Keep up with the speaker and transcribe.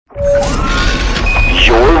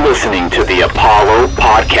listening to the Apollo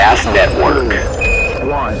Podcast Network.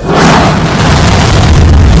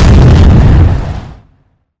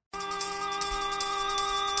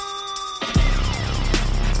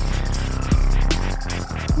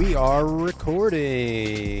 We are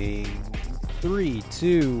recording. 3,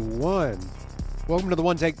 2, 1. Welcome to the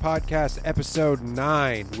One Take Podcast, episode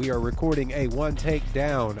 9. We are recording a one take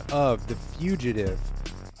down of The Fugitive,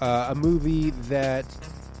 a movie that,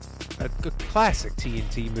 a classic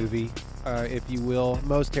TNT movie, if you will.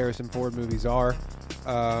 Most Harrison Ford movies are.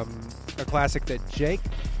 A classic that Jake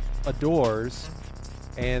adores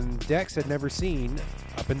and Dex had never seen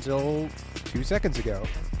up until 2 seconds ago.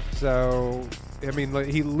 So, I mean,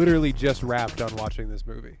 he literally just wrapped on watching this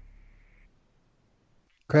movie.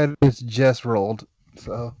 Credits just rolled,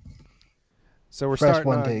 so we're fresh starting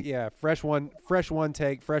one on, take. yeah, fresh one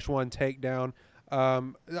take down.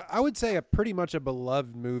 I would say pretty much a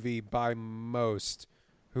beloved movie by most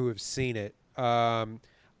who have seen it.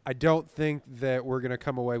 I don't think that we're gonna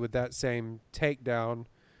come away with that same takedown,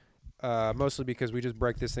 mostly because we just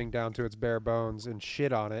break this thing down to its bare bones and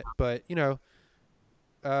shit on it. But you know,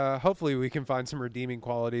 hopefully we can find some redeeming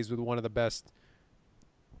qualities with one of the best,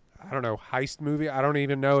 I don't know, heist movie. I don't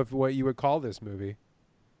even know what you would call this movie.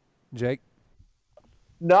 Jake?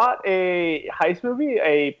 Not a heist movie,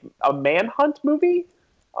 a manhunt movie. Is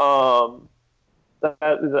that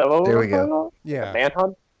what There we're we go. talking about? Yeah. A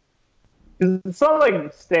manhunt? 'Cause it's not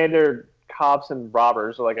like standard cops and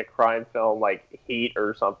robbers or like a crime film like Heat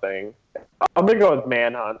or something. I'm gonna go with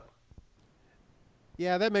Manhunt.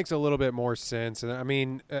 Yeah, that makes a little bit more sense. And I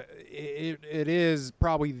mean, it is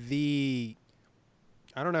probably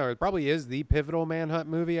I don't know, it probably is the pivotal manhunt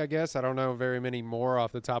movie, I guess. I don't know very many more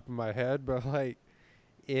off the top of my head, but like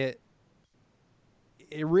it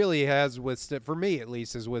really has withstood, for me at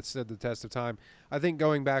least, has withstood the test of time. I think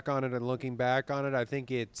going back on it and looking back on it, I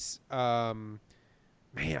think it's man,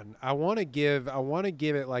 I want to give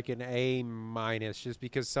it like an A minus, just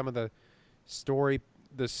because some of the story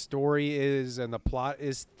is and the plot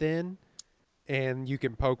is thin and you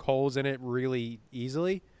can poke holes in it really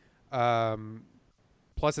easily.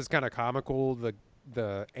 Plus it's kind of comical,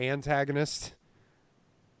 the antagonist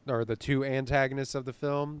or the two antagonists of the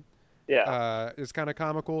film. Yeah. Is kind of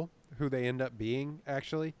comical who they end up being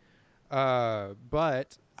actually.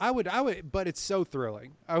 But I would but it's so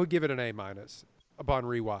thrilling. I would give it an A minus upon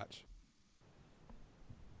rewatch.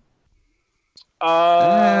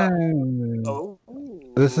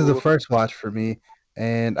 This is the first watch for me,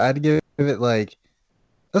 and I'd give it like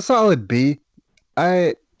a solid B.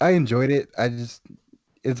 I enjoyed it.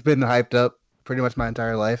 It's been hyped up pretty much my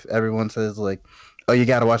entire life. Everyone says like, "Oh, you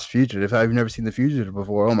got to watch The Fugitive." I've never seen The Fugitive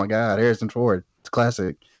before. Oh my God, Harrison Ford. It's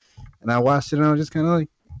classic. And I watched it, and I was just kind of like,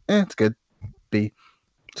 it's good. B.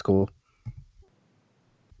 It's cool.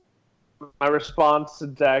 My response to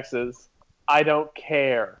Dex is, I don't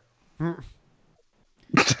care. Well,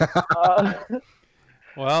 there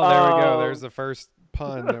we go. There's the first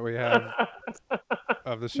pun that we have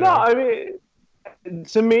of the show. No, I mean,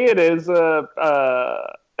 to me, it is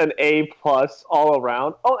an A plus all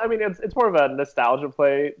around. Oh, I mean, it's more of a nostalgia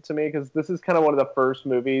play to me because this is kind of one of the first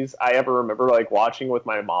movies I ever remember like watching with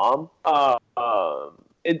my mom.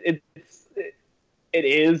 It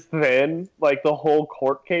is thin. Like the whole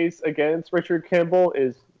court case against Richard Kimball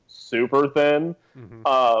is super thin.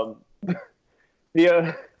 Mm-hmm.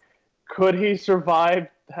 Could he survive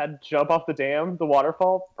that jump off the dam, the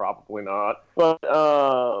waterfall? Probably not. But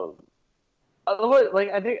like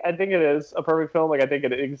I think it is a perfect film. Like I think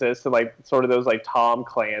it exists in like sort of those like Tom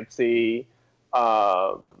Clancy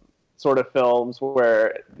sort of films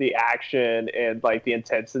where the action and like the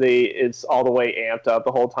intensity is all the way amped up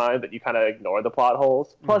the whole time that you kind of ignore the plot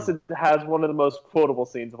holes. Plus, it has one of the most quotable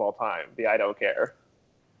scenes of all time, the "I don't care."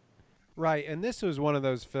 Right, and this was one of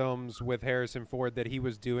those films with Harrison Ford that he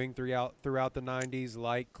was doing throughout the 90s,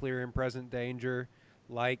 like Clear and Present Danger,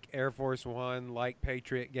 like Air Force One, like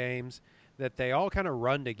Patriot Games, that they all kind of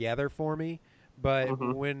run together for me. But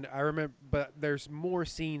but there's more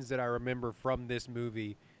scenes that I remember from this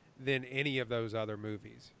movie than any of those other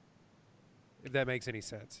movies, if that makes any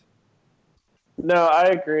sense. No, I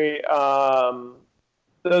agree.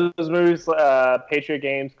 Those movies, Patriot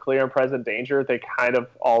Games, Clear and Present Danger, they kind of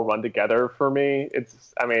all run together for me.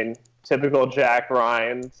 It's, I mean, typical Jack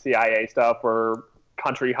Ryan CIA stuff where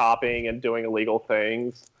country hopping and doing illegal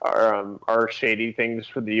things are shady things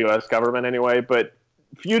for the U.S. government anyway. But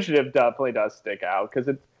Fugitive definitely does stick out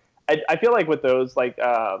because I feel like with those, like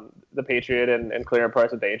the Patriot and Clear and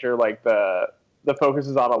Present Danger, like the focus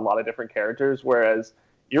is on a lot of different characters, whereas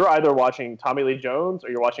you're either watching Tommy Lee Jones or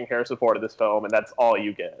you're watching Harrison Ford in this film, and that's all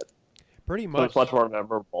you get. Pretty So much. it's much more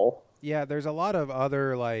memorable. Yeah, there's a lot of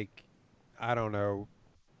other, like, I don't know,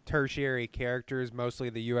 tertiary characters, mostly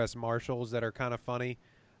the U.S. Marshals, that are kind of funny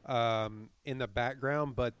in the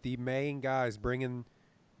background. But the main guys bringing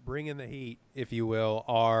the heat, if you will,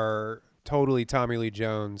 are totally Tommy Lee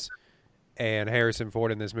Jones and Harrison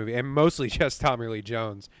Ford in this movie, and mostly just Tommy Lee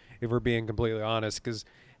Jones, if we're being completely honest, because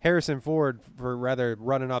Harrison Ford, for rather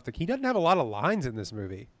running off he doesn't have a lot of lines in this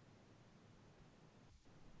movie.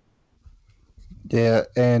 Yeah,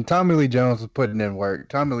 and Tommy Lee Jones was putting in work.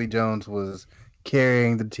 Tommy Lee Jones was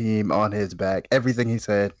carrying the team on his back. Everything he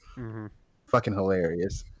said, fucking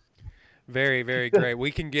hilarious. Very, very great.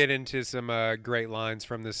 We can get into some great lines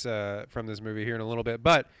from this movie here in a little bit.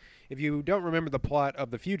 But if you don't remember the plot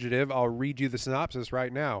of The Fugitive, I'll read you the synopsis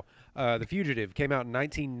right now. The Fugitive came out in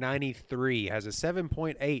 1993, has a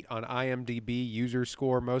 7.8 on IMDb user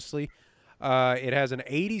score mostly. It has an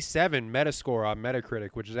 87 Metascore on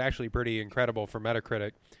Metacritic, which is actually pretty incredible for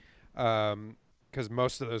Metacritic, because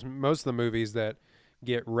most of the movies that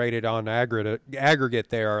get rated on aggregate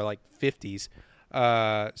there are like 50s.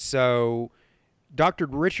 So Dr.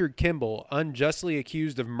 Richard Kimball, unjustly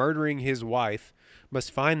accused of murdering his wife,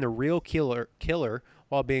 must find the real killer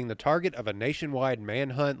while being the target of a nationwide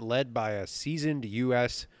manhunt led by a seasoned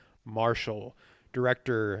U.S. Marshal.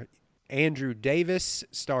 Director Andrew Davis,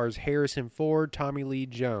 stars Harrison Ford, Tommy Lee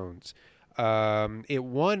Jones. It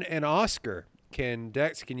won an Oscar.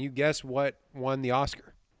 Dex, can you guess what won the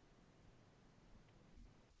Oscar?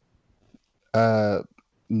 No.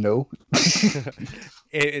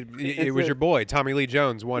 It was your boy Tommy Lee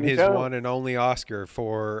Jones won his one and only Oscar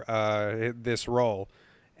for this role,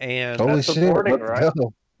 and holy shit! Right?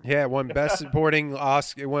 Yeah, it won best supporting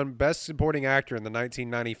Oscar. It won best supporting actor in the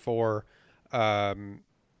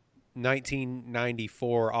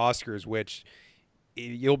 1994 Oscars, which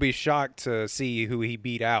you'll be shocked to see who he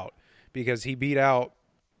beat out, because he beat out.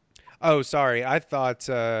 Oh, sorry, I thought.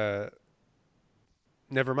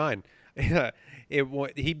 Never mind.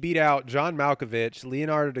 He beat out John Malkovich,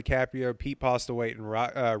 Leonardo DiCaprio, Pete Postlewaite, and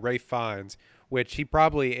Ralph Fiennes, which he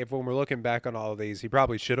probably, when we're looking back on all of these, he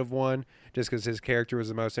probably should have won just because his character was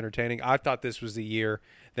the most entertaining. I thought this was the year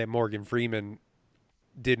that Morgan Freeman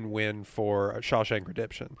didn't win for Shawshank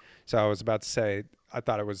Redemption. So I was about to say I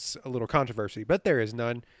thought it was a little controversy, but there is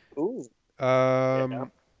none. Ooh.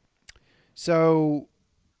 So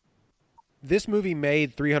this movie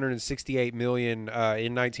made $368 million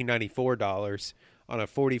in 1994 dollars on a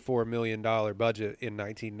 $44 million budget in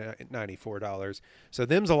 1994 dollars. So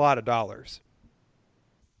them's a lot of dollars,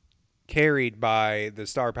 carried by the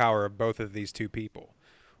star power of both of these two people,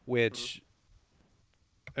 which,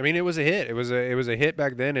 I mean, it was a hit. It was a hit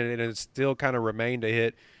back then, and it still kind of remained a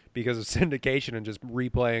hit because of syndication and just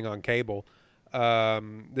replaying on cable.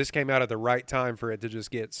 This came out at the right time for it to just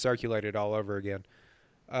get circulated all over again.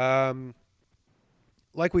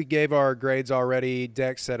 Like we gave our grades already,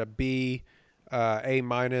 Dex said a B, A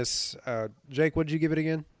minus. Jake, what did you give it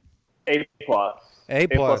again? A plus. A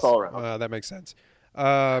plus all around. That makes sense.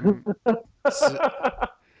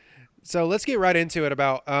 So let's get right into it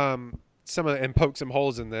about and poke some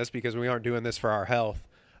holes in this, because we aren't doing this for our health.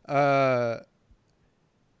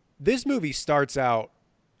 This movie starts out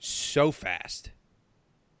so fast.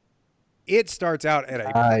 It starts out at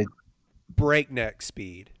a breakneck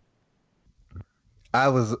speed. I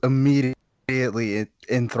was immediately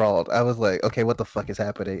enthralled. I was like, okay, what the fuck is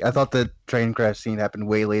happening? I thought the train crash scene happened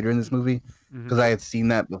way later in this movie because I had seen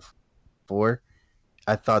that before.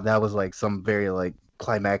 I thought that was like some very like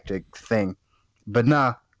climactic thing. But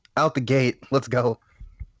nah, out the gate, let's go.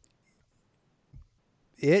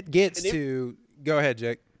 It gets to... Go ahead,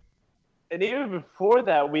 Jake. And even before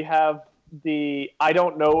that, we have I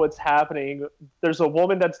don't know what's happening. There's a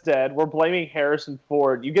woman that's dead. We're blaming Harrison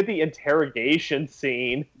Ford. You get the interrogation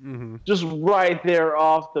scene just right there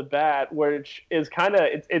off the bat, which is kind of,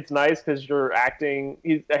 it's nice because you're acting,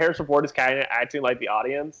 Harrison Ford is kind of acting like the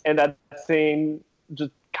audience. And that scene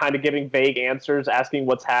just kind of giving vague answers, asking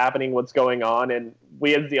what's happening, what's going on. And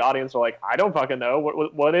we as the audience are like, I don't fucking know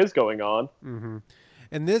what is going on. Mm-hmm.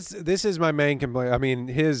 And this is my main complaint. I mean,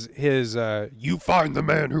 his "you find the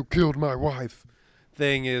man who killed my wife"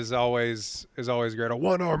 thing is always great. A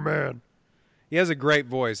one-armed man. He has a great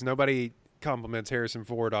voice. Nobody compliments Harrison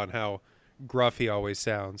Ford on how gruff he always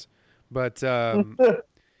sounds, but how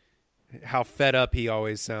fed up he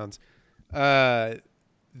always sounds. This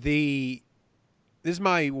is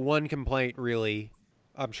my one complaint, really.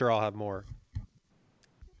 I'm sure I'll have more.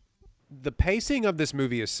 The pacing of this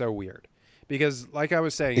movie is so weird. Because, like I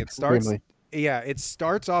was saying, it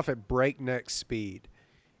starts off at breakneck speed.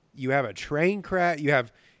 You have a train crash. You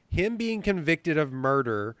have him being convicted of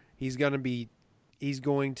murder, he's going to be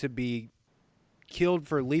killed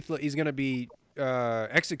for lethal. He's going to be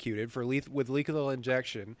executed for with lethal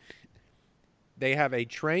injection. They have a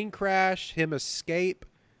train crash, him escape.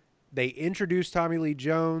 They introduce Tommy Lee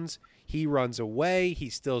Jones. He runs away. He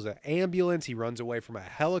steals an ambulance. He runs away from a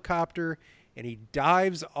helicopter, and he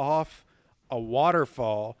dives off a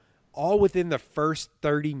waterfall, all within the first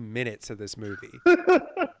 30 minutes of this movie.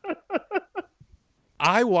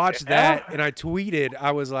 I watched that, and I tweeted.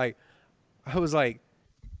 I was like,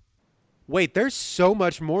 wait, there's so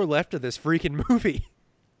much more left of this freaking movie.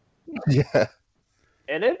 Yeah.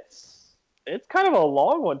 And it's kind of a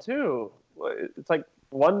long one too. It's like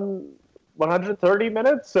 130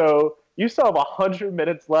 minutes, so you still have 100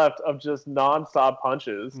 minutes left of just nonstop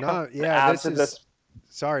punches. No, yeah, this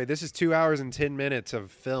is 2 hours and 10 minutes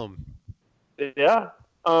of film. Yeah.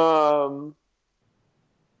 And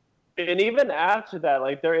even after that,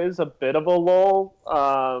 like, there is a bit of a lull,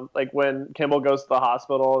 like when Kimball goes to the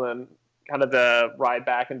hospital and kind of the ride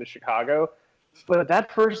back into Chicago. But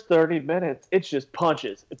that first 30 minutes, it's just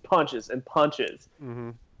punches and punches and punches.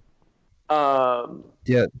 Mm-hmm.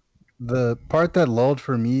 Yeah, the part that lulled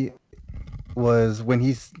for me was when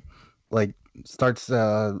he's like starts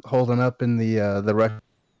holding up in the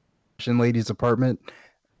Russian lady's apartment,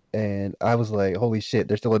 and I was like, "Holy shit!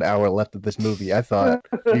 There's still an hour left of this movie." I thought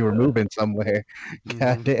we were moving somewhere. Mm-hmm.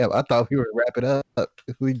 God damn! I thought we were wrapping up.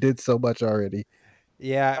 We did so much already.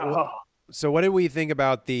 Yeah. Oh. So what did we think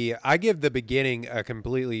about I give the beginning a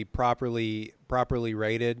completely properly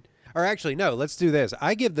rated. Or actually, no, let's do this.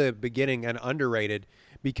 I give the beginning an underrated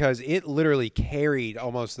because it literally carried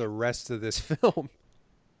almost the rest of this film.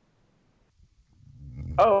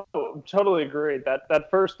 Oh, totally agreed. That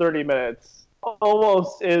first 30 minutes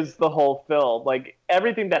almost is the whole film. Like,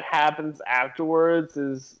 everything that happens afterwards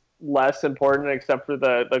is less important except for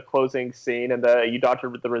the closing scene and the you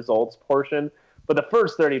doctored the results portion. But the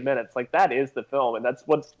first 30 minutes, like, that is the film, and that's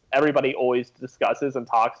what everybody always discusses and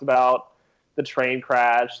talks about. The train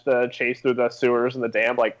crash, the chase through the sewers and the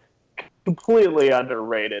dam, like, completely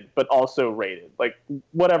underrated, but also rated. Like,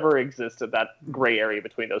 whatever existed, that gray area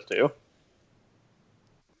between those two.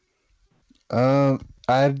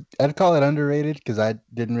 I'd call it underrated because I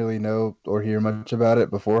didn't really know or hear much about it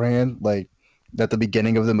beforehand. Like, that the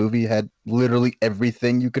beginning of the movie had literally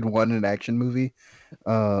everything you could want in an action movie.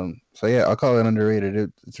 So yeah, I'll call it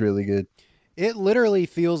underrated. It's really good. It literally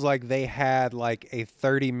feels like they had like a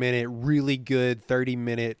 30-minute, really good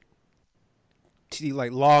 30-minute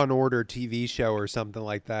like Law and Order TV show or something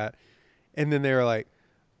like that. And then they were like,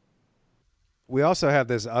 we also have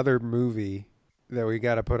this other movie that we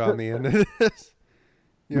got to put on the end of this.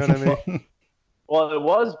 You know what I mean? Well, it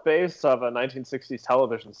was based off a 1960s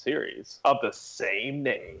television series of the same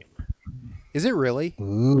name. Is it really?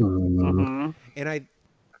 Ooh. Mm-hmm. And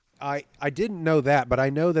I didn't know that, but I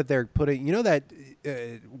know that they're putting, you know, that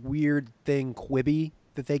weird thing Quibi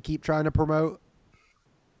that they keep trying to promote.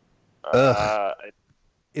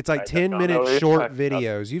 It's like 10-minute short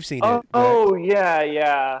videos. You've seen it. Oh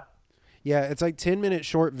yeah. Yeah, it's like 10-minute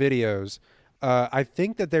short videos. I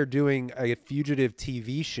think that they're doing a fugitive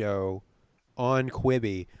TV show on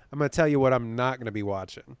Quibi. I'm going to tell you what I'm not going to be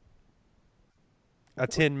watching. A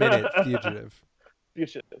 10-minute fugitive.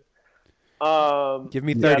 Fugitive. Give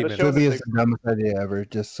me 30 minutes. Quibi is the dumbest idea ever,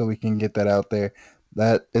 just so we can get that out there.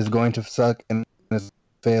 That is going to suck and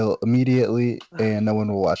fail immediately, and no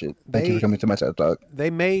one will watch it. Thank you for coming to my TED Talk.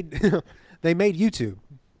 They made YouTube.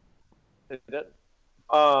 They did.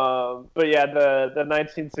 But yeah, the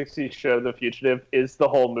 1960s show, The Fugitive, is the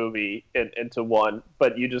whole movie into one,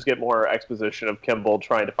 but you just get more exposition of Kimball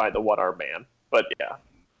trying to find the one-armed man. But yeah.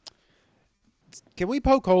 Can we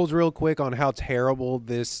poke holes real quick on how terrible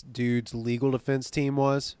this dude's legal defense team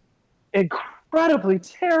was? Incredibly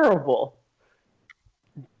terrible.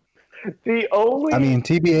 I mean,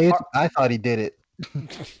 TBH, I thought he did it.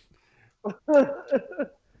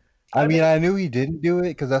 I mean, I knew he didn't do it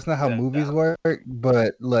because that's not how movies work.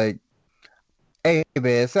 But like, hey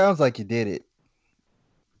man, it sounds like you did it.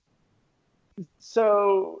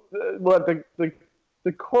 So, what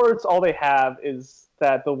the courts, all they have is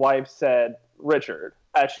that the wife said Richard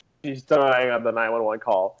as she's dying on the 911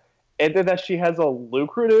 call, and then that she has a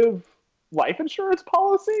lucrative life insurance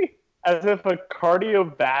policy. As if a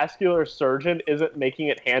cardiovascular surgeon isn't making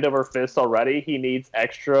it hand over fist already, he needs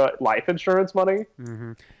extra life insurance money.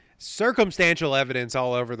 Mm-hmm. Circumstantial evidence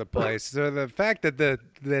all over the place. So the fact that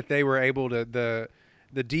they were able to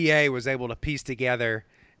the DA was able to piece together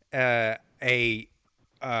a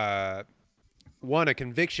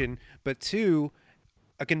conviction, but two,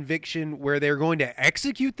 a conviction where they're going to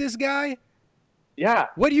execute this guy. Yeah.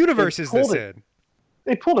 What universe They is this pulled it. in?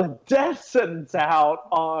 They pulled a death sentence out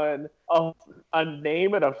on a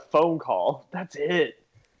name and a phone call. That's it.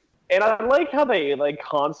 And I like how they like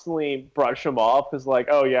constantly brush him off as like,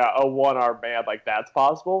 oh yeah, a one-armed man, like that's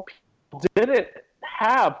possible. Didn't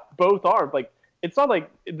have both arms. Like it's not like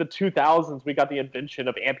in the 2000s we got the invention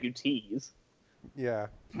of amputees. Yeah.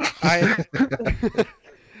 I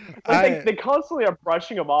They constantly are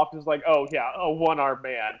brushing him off as like, oh yeah, a one-armed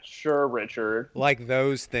man. Sure, Richard. like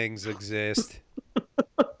those things exist.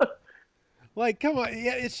 Like, come on.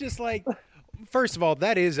 Yeah, it's just like, first of all,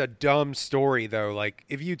 that is a dumb story, though. Like,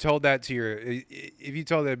 if you told that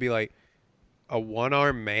it'd be like, a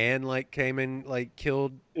one-armed man, like, came and, like,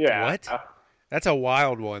 killed. Yeah. What? That's a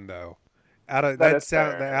wild one, though. Out of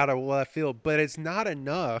left field. But it's not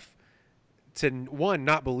enough to, one,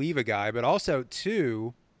 not believe a guy, but also,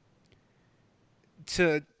 two,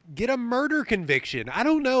 to get a murder conviction. I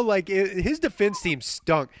don't know. Like, his defense team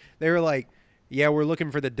stunk. They were like, yeah, we're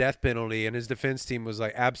looking for the death penalty. And his defense team was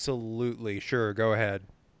like, absolutely, sure, go ahead.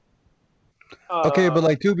 Okay, but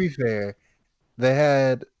like to be fair, they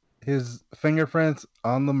had his fingerprints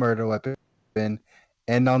on the murder weapon and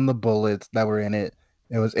on the bullets that were in it.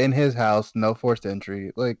 It was in his house, no forced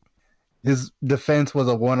entry. Like his defense was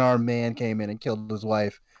a one-armed man came in and killed his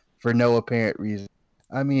wife for no apparent reason.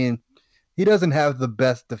 I mean, he doesn't have the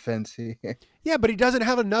best defense here. Yeah, but he doesn't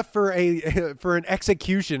have enough for an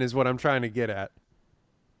execution is what I'm trying to get at.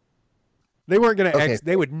 They weren't going to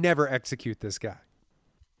they would never execute this guy.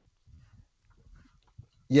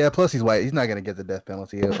 Yeah, plus he's white. He's not going to get the death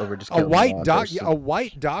penalty over just a white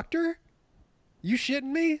doctor? You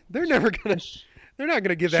shitting me? They're not going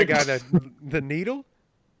to give that guy the needle.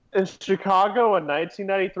 In Chicago in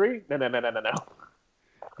 1993? No.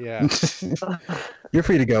 Yeah. You're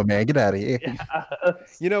free to go, man. Get out of here. Yeah.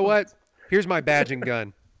 You know what? Here's my badge and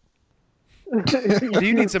gun. Do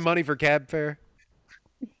you need some money for cab fare?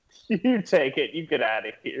 You take it. You get out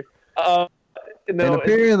of here. And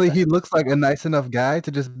apparently he looks like a nice enough guy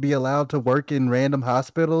to just be allowed to work in random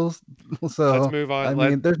hospitals. So let's move on. I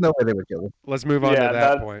mean, there's no way they would kill him. Let's move on to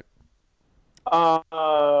that point.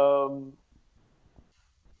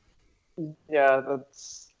 Yeah,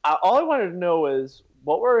 that's all I wanted to know is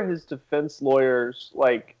what were his defense lawyers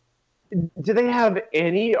like? Do they have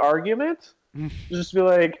any argument? Just be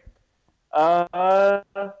like, no.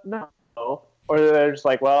 Or they're just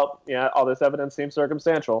like, well, yeah, all this evidence seems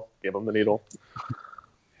circumstantial. Give him the needle.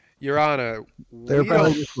 Your Honor, they're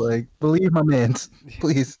probably just like, believe my man,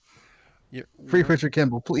 please. Free Richard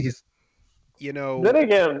Kimball, please. You know, then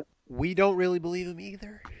again, we don't really believe him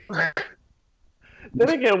either. Then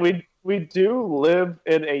again, we do live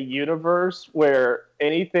in a universe where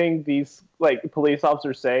anything these like police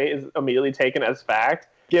officers say is immediately taken as fact,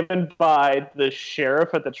 given by the sheriff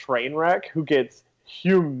at the train wreck who gets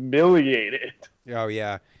humiliated. Oh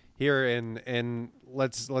yeah. Here and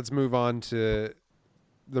let's move on to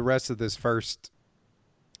the rest of this first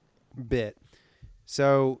bit.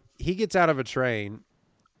 So he gets out of a train,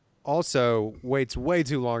 also waits way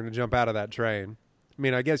too long to jump out of that train. I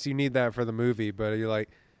mean, I guess you need that for the movie, but you're like,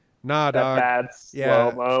 nah, dog. That's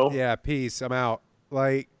slow-mo. Yeah, peace. I'm out.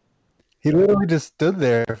 Like, he literally just stood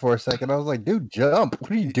there for a second. I was like, dude, jump.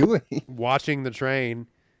 What are you doing? Watching the train.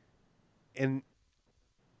 And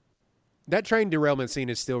that train derailment scene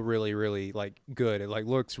is still really, really, like, good. It, like,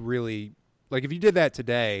 looks really... Like, if you did that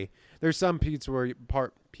today, there's some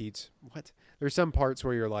There's some parts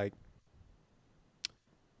where you're like,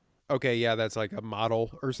 okay, yeah, that's like a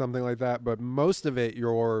model or something like that. But most of it,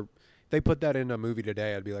 they put that in a movie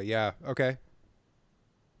today, I'd be like, yeah, okay.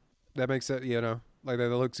 That makes it, like that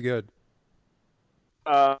looks good.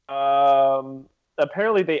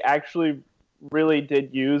 Apparently they actually really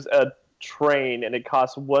did use a train and it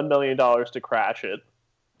cost $1 million to crash it.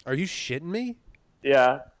 Are you shitting me?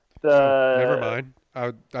 Yeah. Never mind.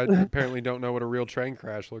 I apparently don't know what a real train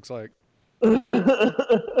crash looks like.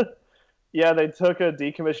 Yeah, they took a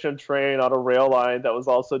decommissioned train on a rail line that was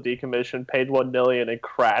also decommissioned, paid $1 million, and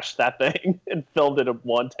crashed that thing and filmed it in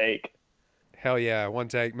one take. Hell yeah, one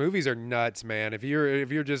take. Movies are nuts, man. If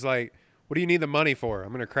you're just like, what do you need the money for?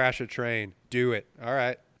 I'm gonna crash a train. Do it. All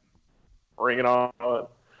right. Bring it on.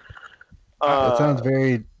 That sounds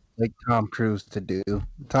very like Tom Cruise to do.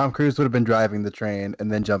 Tom Cruise would have been driving the train and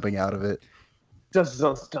then jumping out of it. Just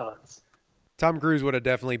some stunts. Tom Cruise would have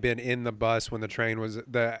definitely been in the bus when the train was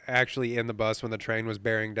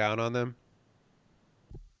bearing down on them.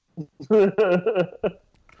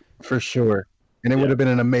 For sure. And it would have been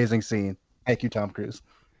an amazing scene. Thank you, Tom Cruise.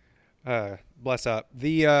 Bless up.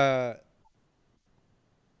 I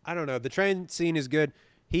don't know. The train scene is good.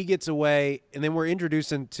 He gets away, and then we're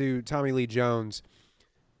introducing to Tommy Lee Jones,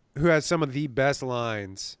 who has some of the best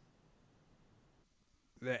lines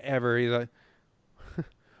ever. He's like,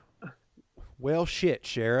 well, shit,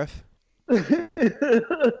 Sheriff.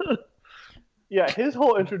 Yeah, his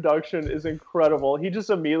whole introduction is incredible. He just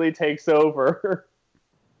immediately takes over.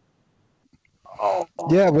 Oh.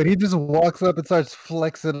 Yeah, when he just walks up and starts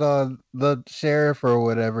flexing on the sheriff or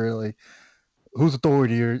whatever, like, whose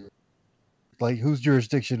authority or, like, whose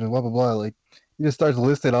jurisdiction and blah, blah, blah. Like, he just starts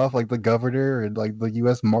listing off, like, the governor and, like, the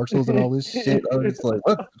U.S. Marshals and all this shit. I was just like,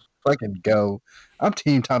 let's fucking go. I'm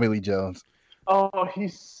Team Tommy Lee Jones. Oh,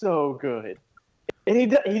 he's so good.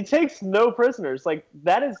 And he takes no prisoners. Like,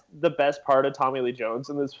 that is the best part of Tommy Lee Jones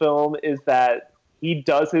in this film, is that he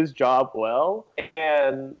does his job well.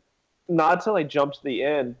 And not to, like, jump to the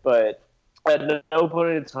end, but at no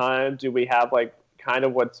point in time do we have, like, kind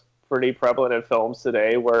of what's pretty prevalent in films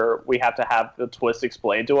today, where we have to have the twist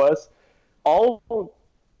explained to us. All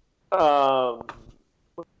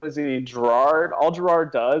Gerard? All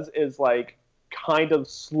Gerard does is, like, kind of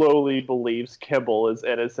slowly believes Kimball is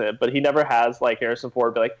innocent, but he never has, like, Harrison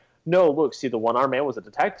Ford be like, no, look, see, the one-armed man was a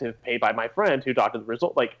detective paid by my friend who doctored the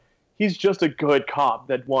result. Like, he's just a good cop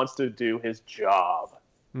that wants to do his job.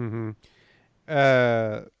 Mm-hmm.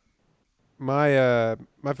 My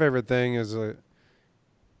favorite thing is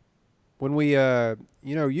when we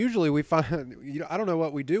usually we find I don't know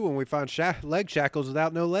what we do when we find leg shackles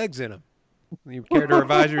without no legs in them. You care to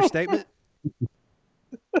revise your statement?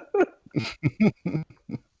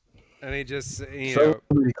 And he just so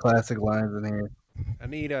many classic lines in here. I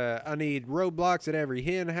need roadblocks at every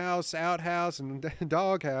hen house, outhouse, and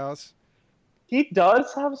dog house. He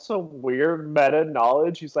does have some weird meta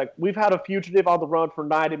knowledge. He's like, we've had a fugitive on the run for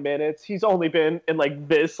 90 minutes. He's only been in, like, a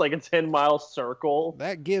 10-mile circle.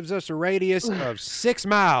 That gives us a radius of 6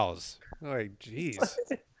 miles. Like, jeez.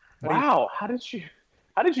 Wow, how did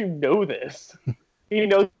you know this? He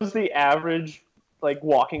knows the average, like,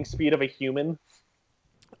 walking speed of a human.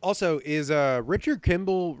 Also, is Richard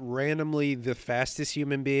Kimball randomly the fastest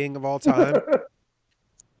human being of all time?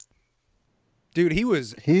 Dude,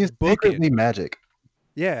 he's secretly magic.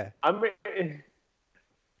 Yeah. I mean,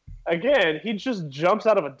 again, he just jumps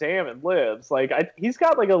out of a dam and lives. Like, he's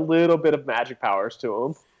got, like, a little bit of magic powers to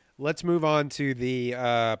him. Let's move on to the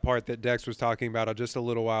part that Dex was talking about just a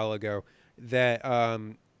little while ago. That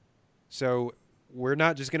so we're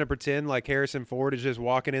not just gonna pretend like Harrison Ford is just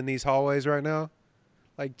walking in these hallways right now.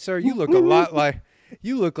 Like, sir, you look a lot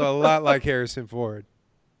like Harrison Ford.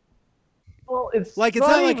 Well, it's not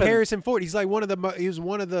like Harrison Ford. He's like he was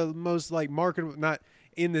one of the most, like, marketable, not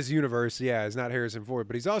in this universe. Yeah, it's not Harrison Ford,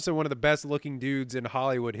 but he's also one of the best looking dudes in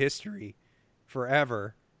Hollywood history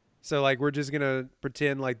forever. So, like, we're just going to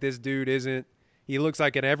pretend like this dude he looks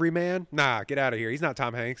like an everyman. Nah, get out of here. He's not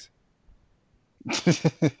Tom Hanks.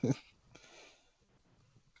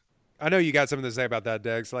 I know you got something to say about that,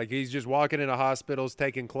 Dex. Like, he's just walking into hospitals,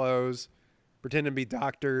 taking clothes, pretending to be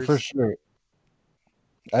doctors. For sure.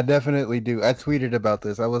 I definitely do. I tweeted about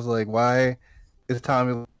this. I was like, why is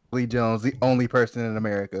Tommy Lee Jones the only person in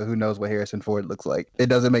America who knows what Harrison Ford looks like? It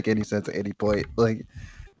doesn't make any sense at any point. Like,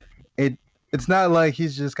 it's not like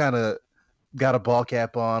he's just kind of got a ball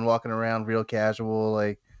cap on, walking around real casual,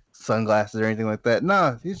 like sunglasses or anything like that.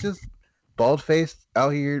 Nah, he's just bald-faced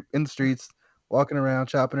out here in the streets, walking around,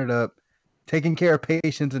 chopping it up, taking care of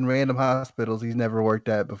patients in random hospitals he's never worked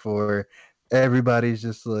at before. Everybody's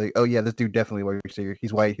just like, oh, yeah, this dude definitely works here.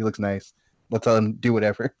 He's white. He looks nice. Let's let him do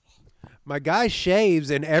whatever. My guy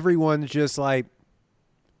shaves, and everyone's just like,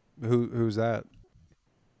 who's that?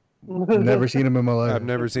 Never seen him in my life. I've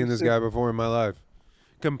never seen this guy before in my life.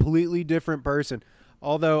 Completely different person.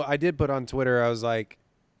 Although I did put on Twitter, I was like,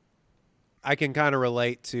 I can kind of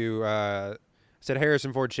relate to said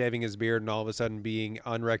Harrison Ford shaving his beard and all of a sudden being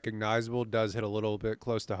unrecognizable does hit a little bit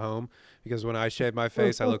close to home, because when I shave my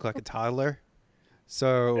face, I look like a toddler.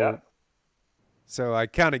 So I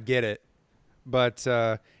kind of get it. But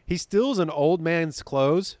he steals an old man's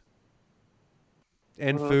clothes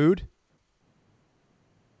and food.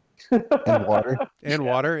 And water. And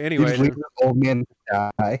water. Anyway. Leave the old man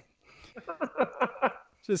to die.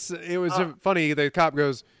 It was funny. The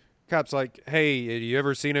cop's like, hey, you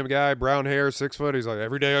ever seen a guy, brown hair, 6 foot? He's like,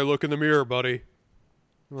 every day I look in the mirror, buddy.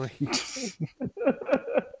 Like,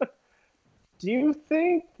 do you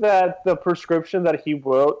think that the prescription that he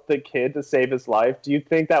wrote the kid to save his life, do you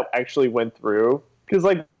think that actually went through? Because,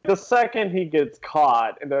 like, the second he gets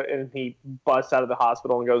caught and he busts out of the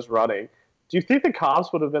hospital and goes running, do you think the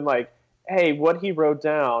cops would have been like, hey, what he wrote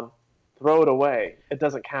down, throw it away. It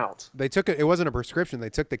doesn't count. They took it. It wasn't a prescription. They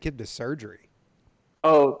took the kid to surgery.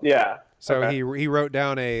 Oh yeah. So Okay. he wrote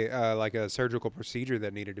down a like a surgical procedure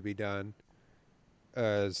that needed to be done.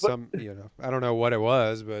 But I don't know what it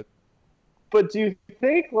was, but but do you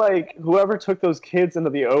think like whoever took those kids into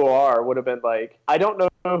the OR would have been like, I don't know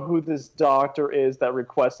who this doctor is that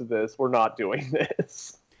requested this. We're not doing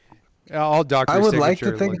this. all doctor I would like to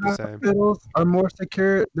signatures think look the same. hospitals are more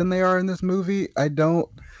secure than they are in this movie.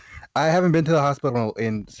 I haven't been to the hospital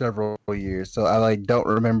in several years, so I like don't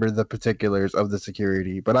remember the particulars of the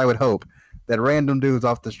security. But I would hope that random dudes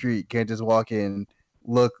off the street can't just walk in,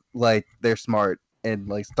 look like they're smart, and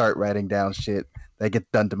like start writing down shit that gets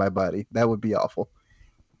done to my body. That would be awful.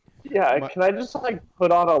 Yeah, My- can I just like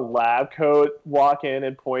put on a lab coat, walk in,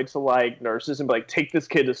 and point to like nurses and be like, "Take this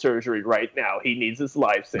kid to surgery right now. He needs his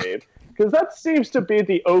life saved." Because that seems to be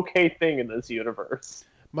the okay thing in this universe.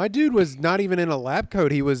 My dude was not even in a lab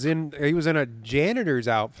coat. He was in a janitor's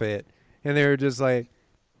outfit, and they were just like,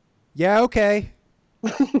 "Yeah, okay."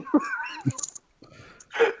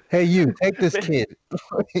 Hey, you take this kid.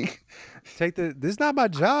 This is not my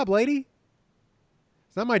job, lady.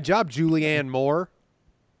 It's not my job, Julianne Moore.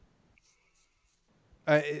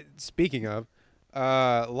 Speaking of,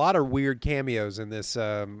 a lot of weird cameos in this.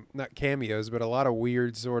 Not cameos, but a lot of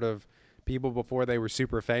weird sort of people before they were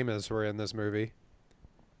super famous were in this movie,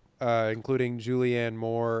 including Julianne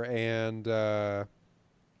Moore and,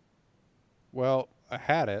 well, I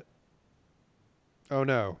had it. Oh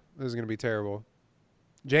no, this is going to be terrible.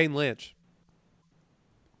 Jane Lynch.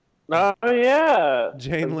 Oh yeah,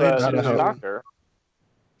 Jane As, Lynch. she was a is- doctor.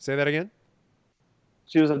 Say that again?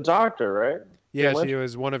 She was a doctor, right? Yeah, Lynch? she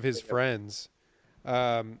was one of his friends.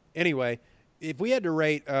 Anyway, if we had to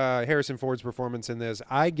rate Harrison Ford's performance in this,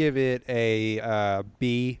 I give it a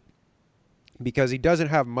B because he doesn't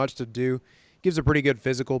have much to do. Gives a pretty good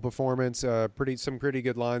physical performance, some pretty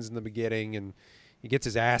good lines in the beginning, and he gets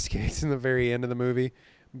his ass kicked in the very end of the movie.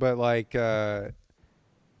 But like,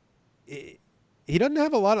 he doesn't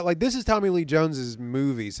have a lot of like. This is Tommy Lee Jones's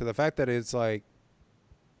movie, so the fact that it's like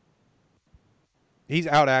he's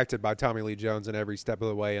outacted by Tommy Lee Jones in every step of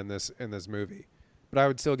the way in this movie. But I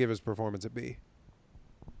would still give his performance a B.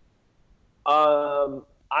 I'm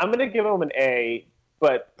gonna give him an A,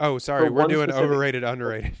 but Oh, sorry, For we're one doing specific- overrated,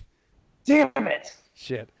 underrated. damn it.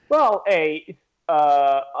 Shit. Well, A.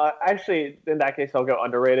 Actually, in that case, I'll go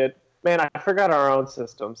underrated. Man, I forgot our own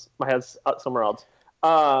systems. My head's somewhere else.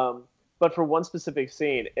 But for one specific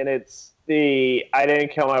scene, and it's the I didn't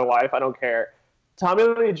kill my wife, I don't care. Tommy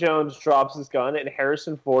Lee Jones drops his gun, and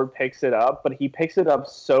Harrison Ford picks it up, but he picks it up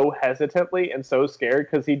so hesitantly and so scared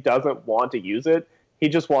because he doesn't want to use it. He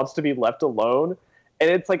just wants to be left alone. And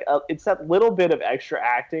it's like it's that little bit of extra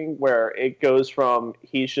acting where it goes from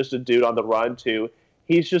he's just a dude on the run to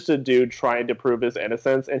he's just a dude trying to prove his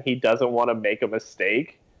innocence and he doesn't want to make a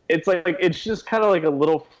mistake. It's like it's just kind of like a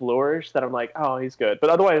little flourish that I'm like, oh, he's good. But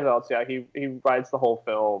otherwise else, yeah, he rides the whole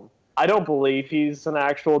film. I don't believe he's an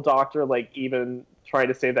actual doctor, like even trying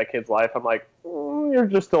to save that kid's life. I'm like, you're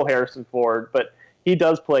just still Harrison Ford. But he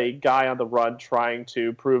does play guy on the run trying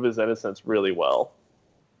to prove his innocence really well.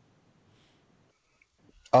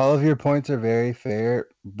 All of your points are very fair,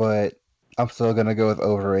 but I'm still gonna go with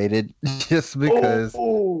overrated, just because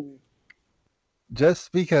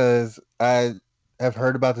I have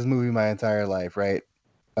heard about this movie my entire life, right?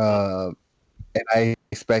 And I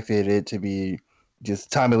expected it to be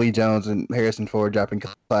just Tommy Lee Jones and Harrison Ford dropping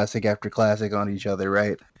classic after classic on each other,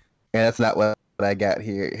 right? And that's not what I got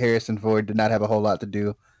here. Harrison Ford did not have a whole lot to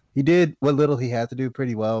do. He did what little he had to do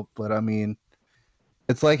pretty well, but I mean,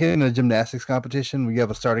 it's like in a gymnastics competition where you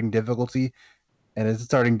have a starting difficulty, and his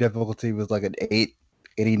starting difficulty was like an 8,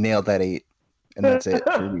 and he nailed that 8, and that's it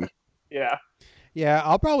for me. Yeah. Yeah,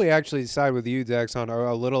 I'll probably actually side with you, Dex, on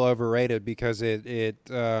a little overrated because it's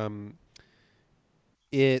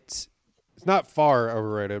not far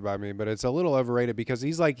overrated by me, but it's a little overrated because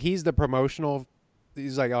he's the promotional.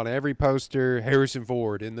 He's like on every poster, Harrison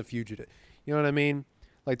Ford in The Fugitive. You know what I mean?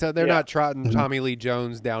 Like they're not trotting Tommy Lee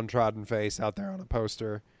Jones downtrodden face out there on a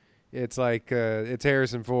poster. It's like it's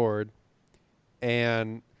Harrison Ford,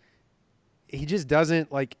 and he just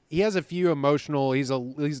doesn't like. He has a few emotional. He's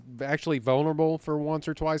actually vulnerable for once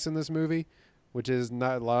or twice in this movie, which is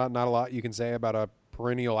not a lot you can say about a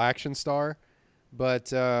perennial action star.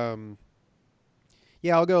 But yeah,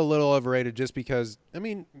 I'll go a little overrated just because. I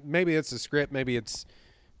mean, maybe it's the script, maybe it's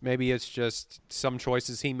just some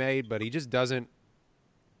choices he made, but he just doesn't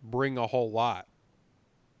bring a whole lot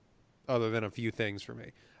other than a few things for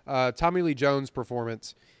me. Tommy Lee Jones'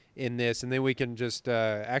 performance in this, and then we can just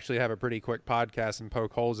actually have a pretty quick podcast and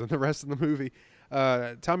poke holes in the rest of the movie.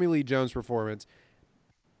 Tommy Lee Jones' performance,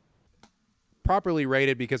 properly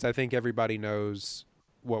rated because I think everybody knows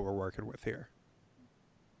what we're working with here.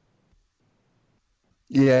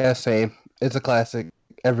 Yeah, same. It's a classic.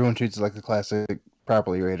 Everyone treats it like a classic,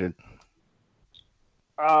 properly rated.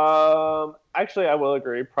 Actually, I will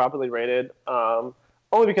agree. Properly rated.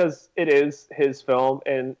 Only because it is his film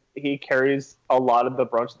and he carries a lot of the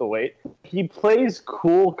brunt of the weight. He plays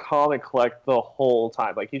cool, calm, and collect the whole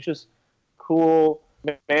time. Like, he's just cool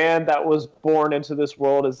man that was born into this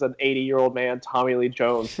world as an 80-year-old man, Tommy Lee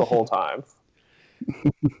Jones, the whole time.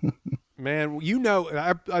 Man, you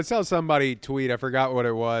know, I saw somebody tweet. I forgot what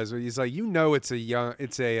it was. But he's like, you know, it's a young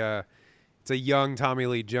Tommy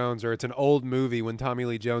Lee Jones, or it's an old movie when Tommy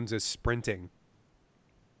Lee Jones is sprinting.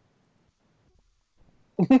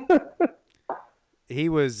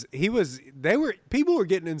 People were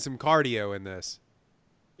getting in some cardio in this.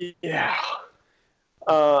 Yeah.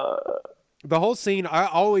 The whole scene, I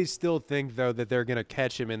always still think, though, that they're going to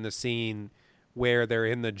catch him in the scene where they're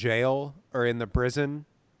in the jail or in the prison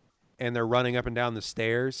and they're running up and down the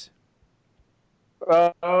stairs.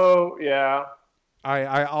 Oh, yeah.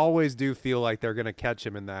 I always do feel like they're going to catch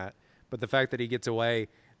him in that. But the fact that he gets away,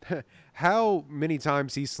 how many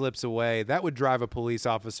times he slips away, that would drive a police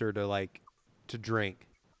officer to drink.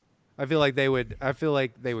 I would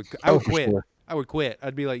quit. Sure. I would quit.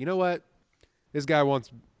 I'd be like, you know what? This guy wants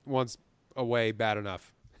away bad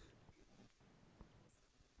enough.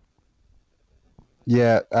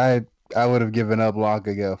 Yeah, I would have given up long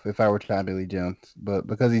ago if I were Tommy Lee Jones. But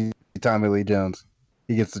because he's Tommy Lee Jones,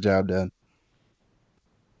 he gets the job done.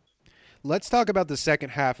 Let's talk about the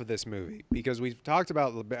second half of this movie, because we've talked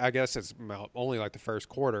about, I guess it's only like the first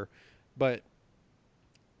quarter, but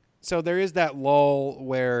so there is that lull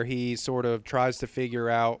where he sort of tries to figure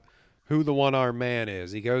out who the one-armed man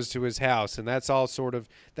is. He goes to his house, and that's all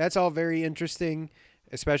very interesting,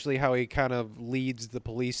 especially how he kind of leads the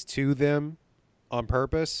police to them on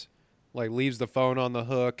purpose, like leaves the phone on the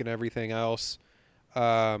hook and everything else.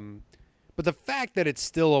 But the fact that it's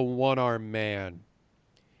still a one-armed man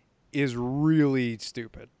is really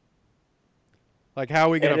stupid. Like, how are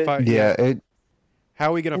we gonna find?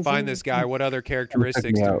 How are we gonna find this guy? What other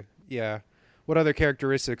characteristics? What other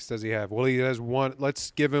characteristics does he have? Well, he has one.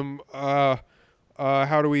 Let's give him. How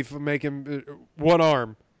do we make him one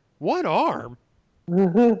arm? One arm.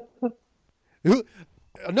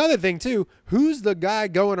 Another thing too. Who's the guy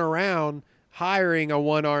going around hiring a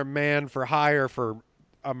one-armed man for hire for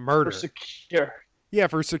a murder? Yeah,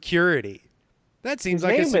 for security. That seems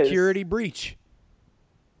like a security breach.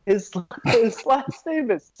 His last name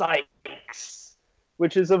is Sykes,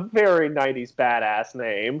 which is a very 90s badass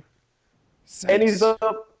name. Sykes. And he's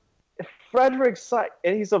Frederick Sykes,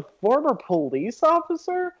 and he's a former police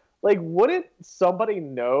officer? Like, wouldn't somebody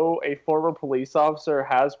know a former police officer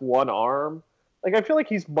has one arm? Like, I feel like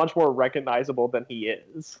he's much more recognizable than he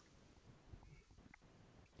is.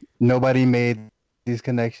 Nobody made these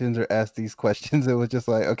connections or asked these questions. It was just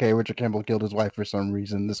like, okay, Richard Campbell killed his wife for some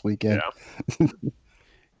reason this weekend. Yeah,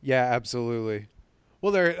 yeah, absolutely.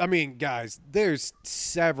 Well, guys, there's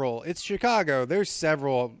several. It's Chicago. There's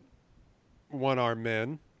several one-armed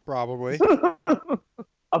men, probably.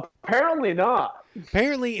 Apparently not.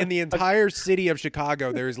 Apparently, in the entire city of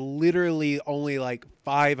Chicago, there's literally only like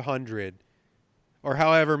 500 or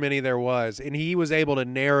however many there was, and he was able to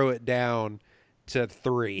narrow it down to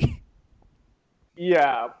 3.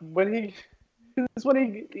 Yeah, when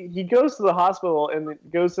he goes to the hospital and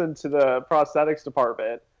goes into the prosthetics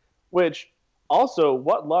department, which also,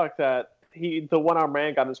 what luck that the one-armed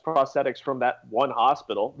man got his prosthetics from that one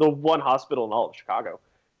hospital, the one hospital in all of Chicago,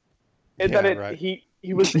 and that he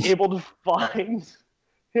was able to find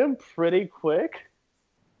him pretty quick.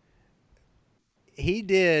 He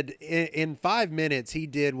did in 5 minutes. He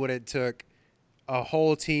did what it took a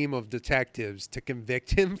whole team of detectives to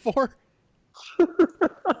convict him for.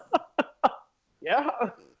 Yeah.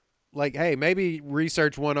 Like, hey, maybe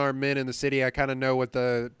research one-armed men in the city. I kind of know what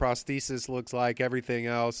the prosthesis looks like, everything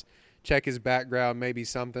else. Check his background, maybe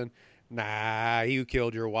something. Nah, you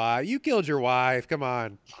killed your wife. You killed your wife. Come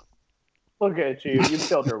on. Look at you. You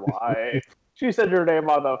killed your wife. She said your name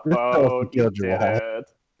on the phone. You did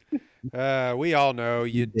it. We all know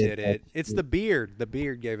you did it. It's the beard. The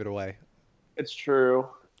beard gave it away. It's true.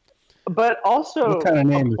 But also, what kind of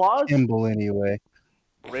name is Kimball anyway?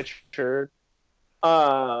 Richard.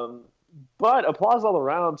 But applause all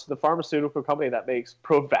around to the pharmaceutical company that makes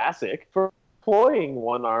Provasic for employing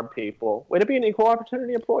one-armed people. Way to be an equal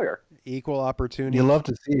opportunity employer. Equal opportunity. You love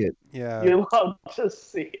to see it. Yeah. You love to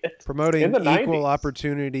see it. Promoting equal 90s.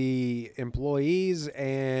 Opportunity employees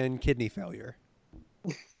and kidney failure.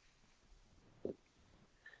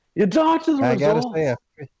 You dodged the results.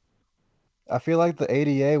 I I feel like the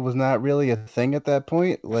ADA was not really a thing at that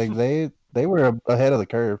point. Like they were ahead of the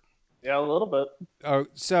curve. Yeah, a little bit. Oh,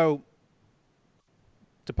 so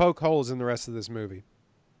to poke holes in the rest of this movie,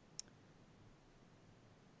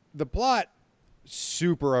 the plot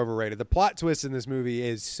super overrated. The plot twist in this movie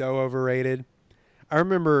is so overrated.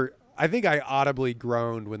 I think I audibly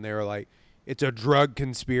groaned when they were like, "It's a drug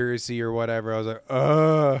conspiracy" or whatever. I was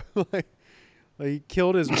like, like he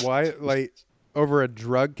killed his wife like over a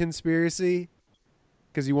drug conspiracy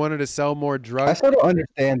because he wanted to sell more I drugs. still don't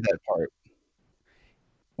understand that part.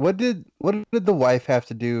 What did the wife have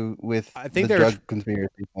to do with I think the they're- drug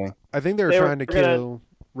conspiracy thing? I think they were They were trying to gonna- kill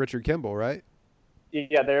Richard Kimball, right?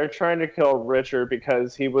 Yeah, they were trying to kill Richard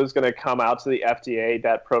because he was going to come out to the FDA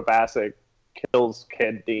that Provasic kills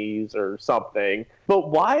kidneys or something. But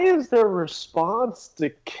why is their response to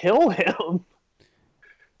kill him?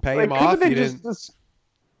 Pay Like, him couldn't off. they You just didn't.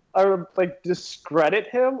 or like discredit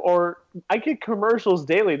him? Or I get commercials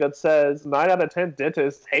daily that says 9 out of 10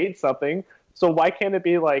 dentists hate something. So why can't it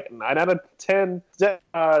be like 9 out of 10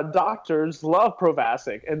 doctors love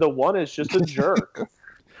Provasic and the one is just a jerk?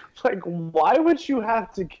 Like, why would you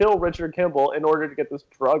have to kill Richard Kimball in order to get this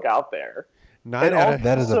drug out there? 9 and out of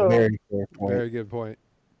That is a So- very fair point. very good point.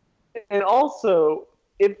 And also,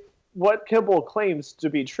 if what Kimball claims to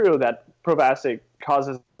be true, that Provasic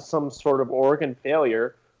causes some sort of organ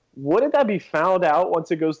failure, wouldn't that be found out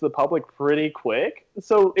once it goes to the public pretty quick?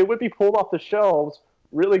 So it would be pulled off the shelves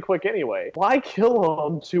really quick anyway. Why kill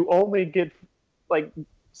him to only get like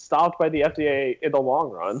stopped by the FDA in the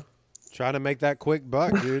long run? Trying to make that quick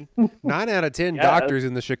buck, dude. 9 out of 10 Yeah. doctors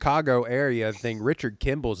in the Chicago area think Richard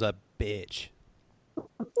Kimball's a bitch.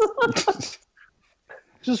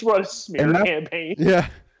 Just run a smear And that- campaign. Yeah.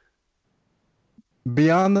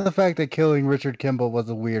 Beyond the fact that killing Richard Kimball was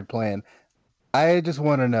a weird plan, I just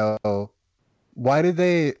want to know, why did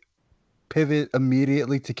they pivot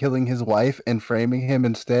immediately to killing his wife and framing him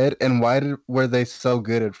instead? And were they so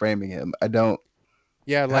good at framing him? I don't.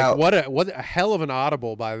 Yeah, like How- what a hell of an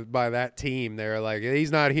audible by that team there. Like,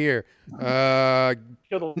 he's not here.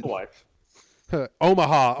 Kill the wife.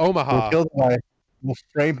 Omaha. We'll kill the wife. We'll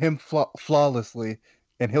frame him flawlessly,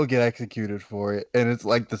 and he'll get executed for it. And it's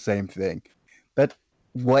like the same thing.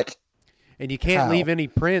 What? And you can't How? leave any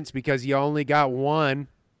prints because you only got one.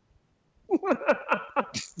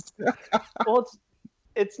 Well,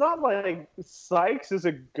 it's not like Sykes is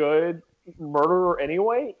a good murderer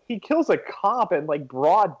anyway. He kills a cop in like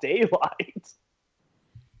broad daylight.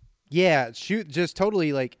 Yeah, shoot, just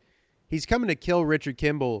totally like he's coming to kill Richard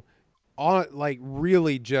Kimball on like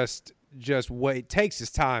really just wait, takes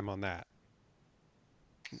his time on that.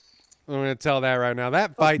 I'm gonna tell that right now.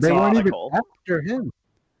 That fight They scene, weren't even methodical. after him.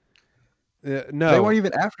 no, They weren't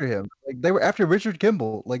even after him. Like, they were after Richard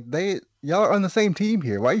Kimball. Like, y'all are on the same team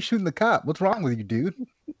here. Why are you shooting the cop? What's wrong with you, dude?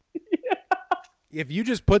 if you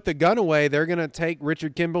just put the gun away, they're gonna take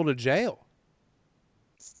Richard Kimball to jail.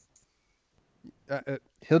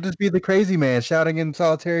 He'll just be the crazy man shouting in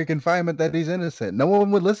solitary confinement that he's innocent. No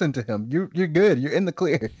one would listen to him. You're good. You're in the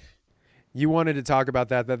clear. You wanted to talk about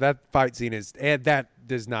that fight scene is and that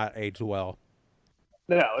does not age well.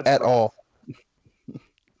 No, it's At all.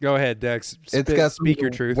 Go ahead, Dex. It's got some speak of your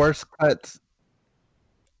the truth. worst cuts,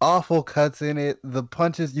 awful cuts in it. The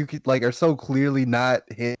punches you could like are so clearly not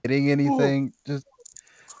hitting anything. Just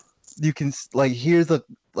you can like hear the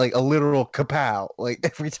like a literal kapow like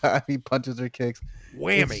every time he punches or kicks.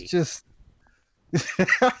 Whammy. It's just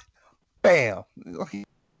bam.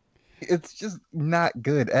 It's just not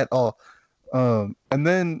good at all. And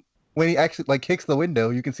then when he actually like kicks the window,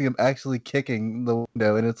 you can see him actually kicking the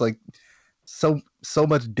window, and it's like so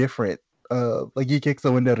much different. Like he kicks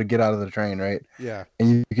the window to get out of the train, right? Yeah. And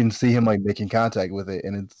you can see him like making contact with it,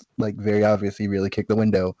 and it's like very obvious he really kicked the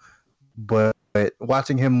window. But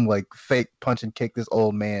watching him like fake punch and kick this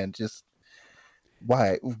old man, just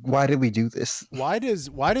why did we do this? Why does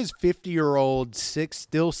 50-year-old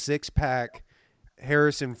still six-pack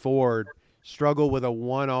Harrison Ford struggle with a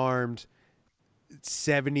one-armed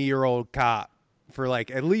 70-year-old cop for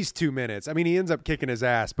like at least 2 minutes? I mean, he ends up kicking his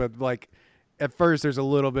ass, but like at first there's a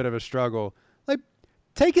little bit of a struggle. Like,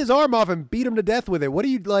 take his arm off and beat him to death with it. What do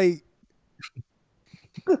you like?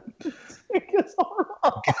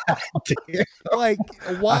 Like,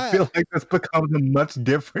 why? I feel like this becomes a much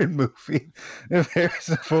different movie if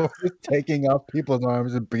Harrison Ford is taking off people's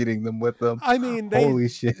arms and beating them with them. I mean, Holy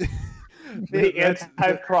shit! the that's,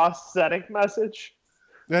 anti-prosthetic message.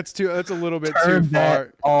 that's a little bit Turn too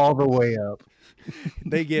that far. all the way up.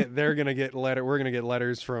 We're gonna get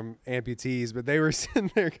letters from amputees, but they were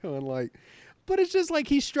sitting there going like, but it's just like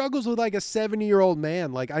he struggles with like a 70-year-old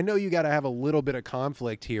man. Like, I know you got to have a little bit of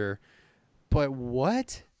conflict here, But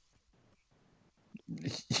what?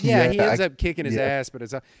 Yeah, he ends up kicking his yeah. ass, but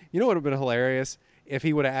it's you know what would have been hilarious if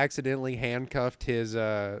he would have accidentally handcuffed his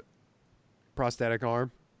prosthetic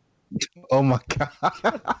arm. Oh my god.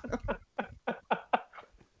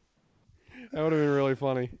 That would have been really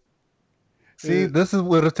funny. See, this is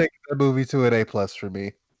would have taken the movie to an A+ for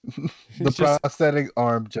me. The just- prosthetic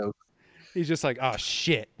arm joke. He's just like, oh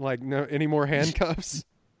shit! Like, no, any more handcuffs?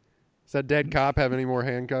 Does that dead cop have any more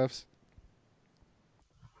handcuffs?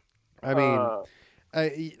 I mean,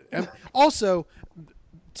 also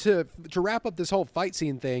to wrap up this whole fight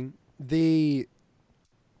scene thing, the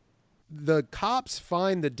cops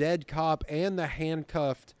find the dead cop and the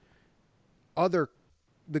handcuffed the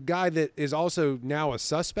guy that is also now a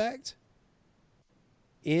suspect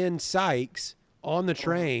in Sykes on the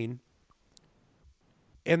train,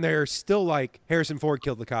 and they're still like, Harrison Ford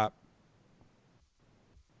killed the cop.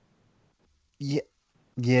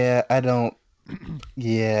 Yeah, I don't.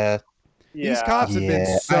 Yeah, These cops have been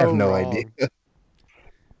yeah. so I have no wrong. idea.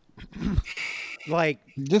 Like,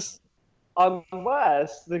 Just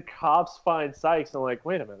Unless the cops find Sykes and like,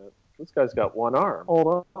 wait a minute, this guy's got one arm.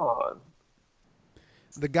 Hold on.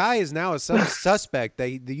 the guy is now a suspect.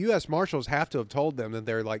 The U.S. Marshals have to have told them that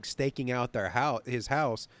they're like staking out his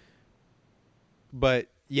house. But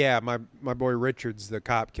yeah, my boy Richard's the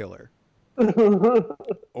cop killer.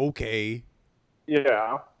 Okay.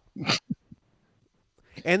 Yeah.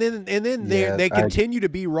 And then Yeah, they continue to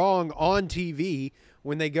be wrong on TV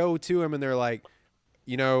when they go to him and they're like,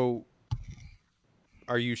 you know,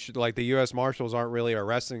 are you like the U.S. Marshals aren't really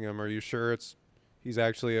arresting him? Are you sure he's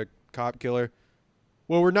actually a cop killer?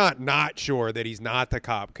 Well, we're not sure that he's not the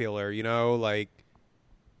cop killer. You know, like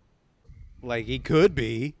he could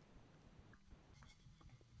be.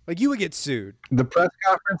 Like you would get sued. the press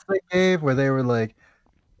conference they gave where they were like,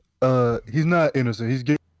 he's not innocent. He's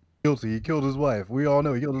guilty. He killed his wife. We all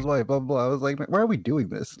know he killed his wife. Blah blah. I was like, why are we doing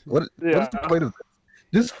this? What is the point of this?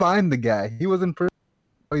 Just find the guy. He was in prison.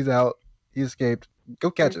 He's out. He escaped.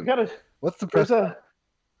 Go catch him. What's the press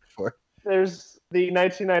for? There's the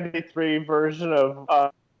 1993 version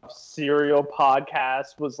of Serial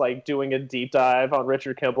podcast was like doing a deep dive on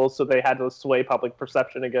Richard Kimball, so they had to sway public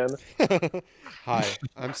perception again. Hi,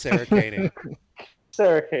 I'm Sarah Koenig.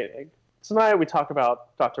 Sarah Koenig. Tonight we talk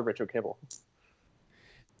about Dr. Richard Kimball.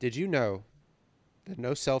 Did you know that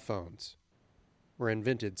no cell phones were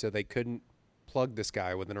invented so they couldn't plug this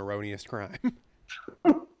guy with an erroneous crime?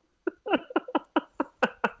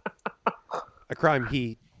 A crime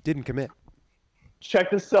he didn't commit. Check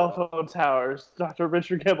the cell phone towers. Dr.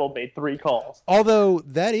 Richard Kimball made 3 calls. Although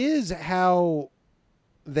that is how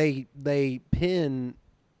they pin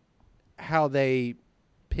the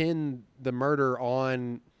murder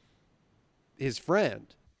on his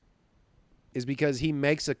friend, is because he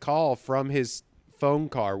makes a call from his phone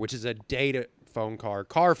car, which is a dated phone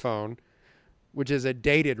car phone, which is a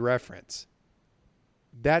dated reference.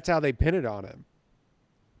 That's how they pin it on him.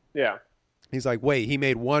 Yeah. He's like, wait, he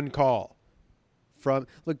made one call from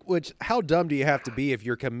how dumb do you have to be if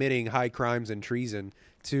you're committing high crimes and treason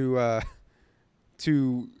to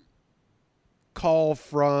call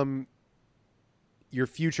from your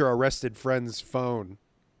future arrested friend's phone?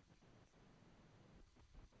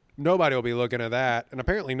 Nobody will be looking at that, and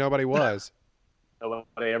apparently nobody was.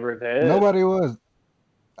 Nobody ever did. Nobody was.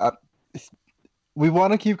 We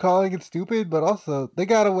want to keep calling it stupid, but also they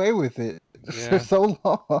got away with it for so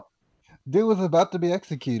long. Dude was about to be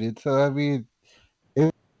executed, so I mean,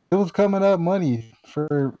 it was coming up money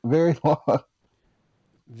for very long.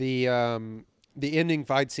 The ending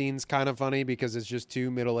fight scene's kind of funny because it's just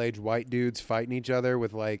 2 middle-aged white dudes fighting each other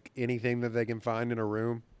with like anything that they can find in a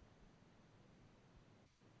room.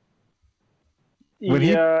 When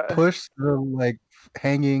he pushed the like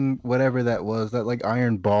hanging whatever that was, that like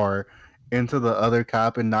iron bar into the other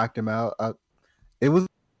cop and knocked him out, it was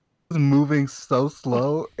moving so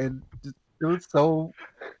slow and it was so.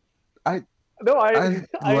 I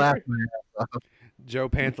laughed. Joe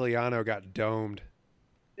Pantoliano got domed.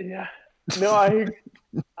 Yeah. No, I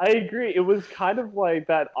agree. It was kind of like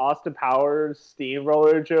that Austin Powers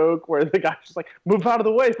steamroller joke where the guy's just like, move out of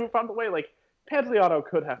the way. Like, Pantoliano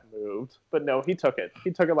could have moved, but no, he took it.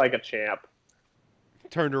 He took it like a champ.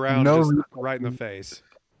 Turned around just right in the face.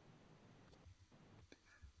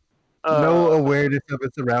 No awareness of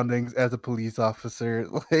his surroundings as a police officer.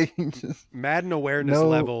 Like, just Madden awareness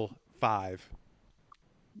level 5.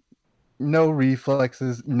 No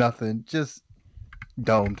reflexes, nothing. Just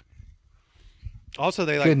domed. Also,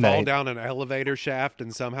 they like fall down an elevator shaft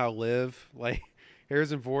and somehow live. Like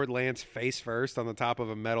Harrison Ford lands face first on the top of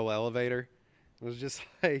a metal elevator. It was just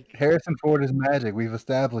like, Harrison Ford is magic. We've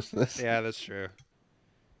established this. yeah, that's true.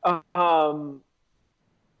 Can I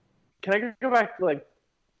go back to like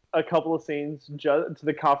a couple of scenes to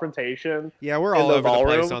the confrontation? Yeah, we're in all the over the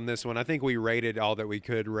place ballroom? on this one. I think we rated all that we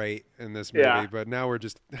could rate in this movie, Yeah. but now I'm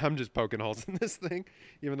just poking holes in this thing,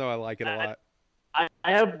 even though I like it a lot.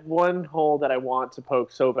 I have one hole that I want to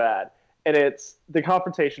poke so bad, and it's the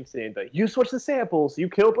confrontation scene. But you switched the samples. You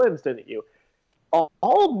killed Lins, didn't you?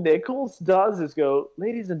 All Nichols does is go,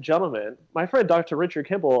 ladies and gentlemen, my friend Dr. Richard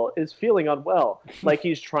Kimball is feeling unwell. Like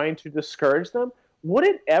he's trying to discourage them.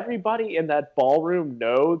 Wouldn't everybody in that ballroom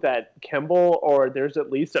know that Kimball, or there's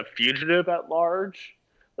at least a fugitive at large?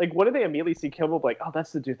 Like, what do they immediately see Kimball like, oh,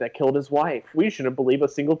 that's the dude that killed his wife. We shouldn't believe a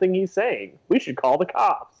single thing he's saying. We should call the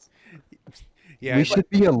cops. Yeah, We should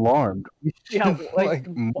be alarmed. We should Yeah, like,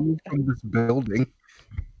 move from this building.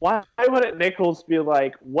 Why wouldn't Nichols be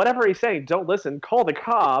like, whatever he's saying, don't listen, call the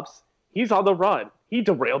cops. He's on the run. He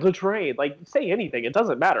derailed a train. Like, say anything. It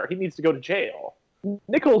doesn't matter. He needs to go to jail.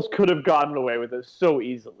 Nichols could have gotten away with this so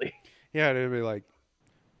easily. yeah, it'd be like,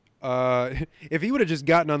 if he would have just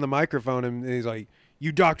gotten on the microphone and he's like,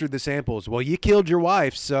 you doctored the samples. Well, you killed your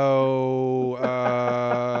wife, so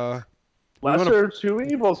Lesser of two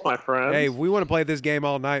evils, my friend. hey, we want to play this game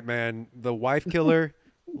all night, man. The wife killer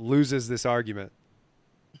loses this argument.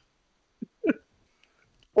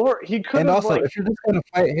 Or he could And have, also, like, if you're just going to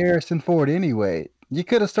fight Harrison Ford anyway, you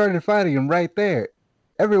could have started fighting him right there.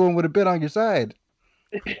 Everyone would have been on your side.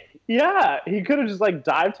 yeah, he could have just, like,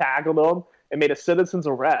 dive tackled him and made a citizen's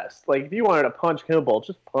arrest. Like, if you wanted to punch Kimball,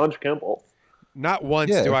 just punch Kimball. Not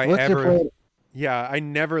once Yeah, do I what's your ever. point? Yeah, I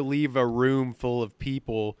never leave a room full of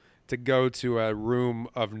people to go to a room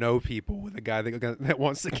of no people with a guy that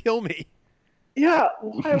wants to kill me. Yeah,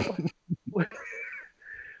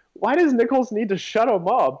 why does Nichols need to shut him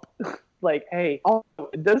up? Like, hey,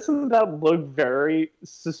 doesn't that look very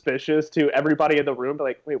suspicious to everybody in the room? They're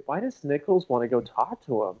like, wait, why does Nichols want to go talk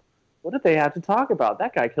to him? What did they have to talk about?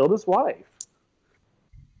 That guy killed his wife.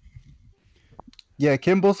 Yeah,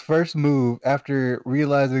 Kimball's first move after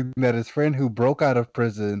realizing that his friend who broke out of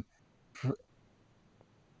prison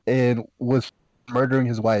and was murdering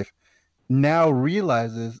his wife now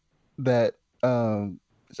realizes that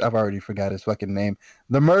I've already forgot his fucking name.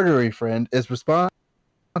 The murdering friend is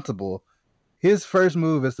responsible. His first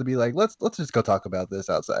move is to be like, let's just go talk about this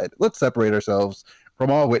outside. Let's separate ourselves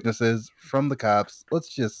from all witnesses, from the cops.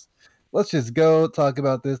 Let's just go talk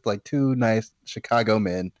about this like two nice Chicago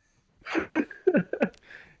men.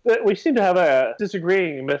 We seem to have a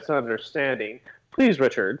disagreeing misunderstanding. Please,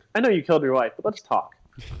 Richard, I know you killed your wife, but let's talk.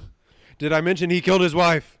 Did I mention he killed his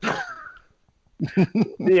wife?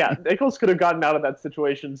 Yeah, Nichols could have gotten out of that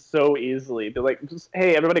situation so easily. Be like, just,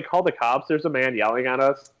 hey, everybody call the cops. There's a man yelling at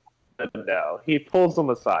us. No, he pulls them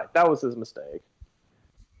aside. That was his mistake.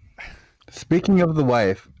 Speaking of the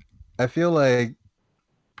wife, I feel like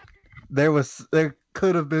there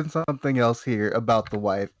could have been something else here about the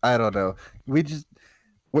wife. I don't know. We're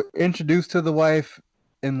introduced to the wife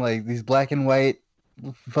in like these black and white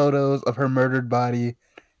photos of her murdered body.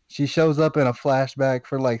 She shows up in a flashback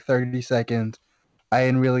for like 30 seconds. I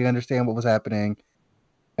didn't really understand what was happening.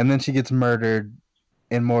 And then she gets murdered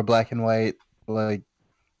in more black and white like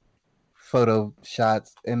photo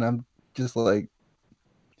shots, and I'm just like,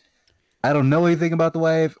 I don't know anything about the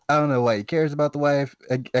wife. I don't know why he cares about the wife.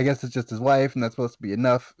 I guess it's just his wife, and that's supposed to be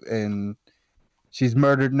enough. And she's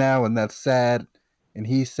murdered now, and that's sad. And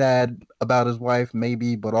he's sad about his wife,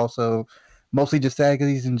 maybe, but also mostly just sad because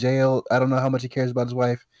he's in jail. I don't know how much he cares about his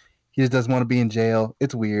wife. He just doesn't want to be in jail.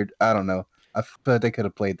 It's weird. I don't know. I feel like they could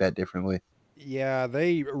have played that differently. Yeah,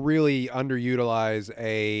 they really underutilize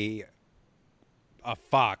a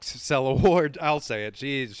Fox Cell Award. I'll say it.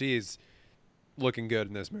 She's looking good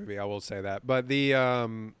in this movie. I will say that. But the I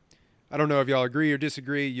don't know if y'all agree or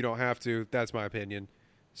disagree. You don't have to. That's my opinion.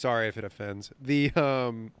 Sorry if it offends. They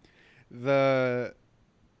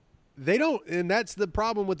don't, and that's the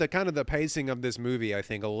problem with the kind of the pacing of this movie, I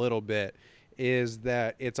think, a little bit, is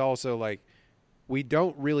that it's also like we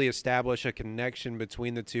don't really establish a connection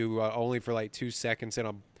between the two only for like 2 seconds at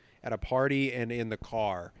a party and in the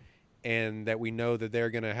car, and that we know that they're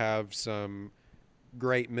going to have some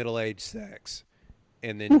great middle-aged sex,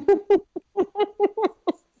 and then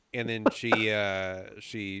and then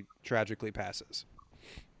she tragically passes.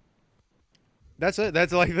 That's it.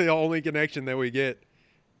 That's like the only connection that we get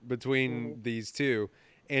between these two.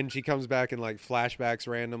 And she comes back in like flashbacks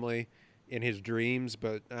randomly in his dreams,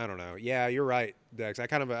 but I don't know. Yeah, you're right, Dex. I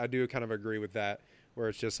do kind of agree with that, where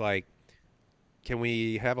it's just like, can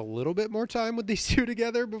we have a little bit more time with these two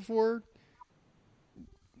together before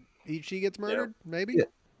she gets murdered? Maybe. Yeah.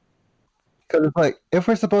 Because it's like, if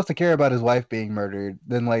we're supposed to care about his wife being murdered,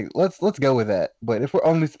 then like let's go with that. But if we're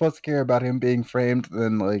only supposed to care about him being framed,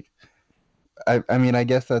 then like I mean I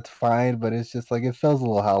guess that's fine. But it's just like it feels a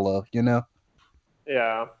little hollow, you know?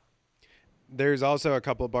 Yeah. There's also a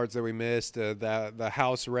couple of parts that we missed. The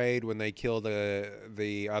house raid when they kill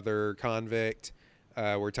the other convict,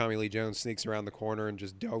 where Tommy Lee Jones sneaks around the corner and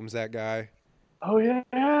just domes that guy. Oh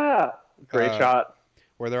yeah. Great shot.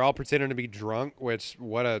 Where they're all pretending to be drunk. Which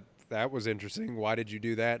that was interesting. Why did you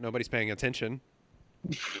do that? Nobody's paying attention.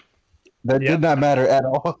 That did not matter at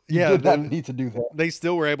all. Yeah, you did not need to do that. They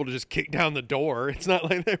still were able to just kick down the door. It's not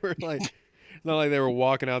like they were like. It's not like they were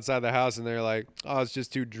walking outside the house and they're like, "Oh, it's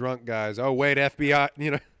just two drunk guys." Oh, wait, FBI,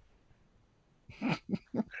 you know.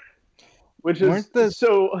 Which is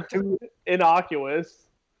so innocuous.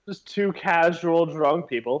 Just two casual drunk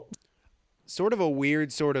people. Sort of a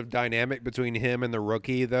weird sort of dynamic between him and the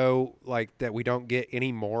rookie, though, like that we don't get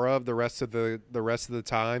any more of the rest of the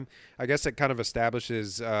time. I guess it kind of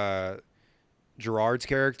establishes Gerard's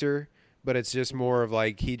character, but it's just more of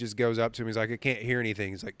like he just goes up to him. He's like, "I can't hear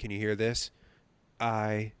anything." He's like, "Can you hear this?"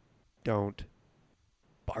 I don't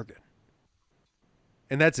bargain.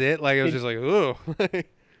 And that's it. Like, it was just like, ooh.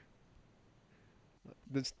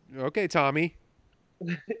 Okay, Tommy.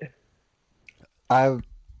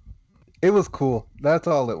 It was cool. That's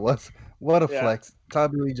all it was. What a flex.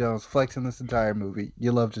 Tommy Lee Jones flexing this entire movie.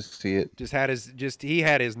 You love to see it. He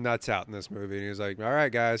had his nuts out in this movie. And he was like, all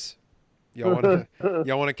right, guys, y'all want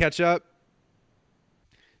to catch up?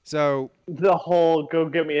 So the whole go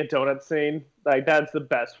get me a donut scene, like that's the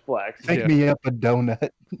best flex. Make me up a donut.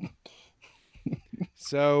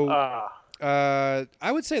 So I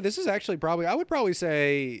would say this is actually I would probably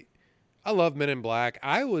say I love Men in Black.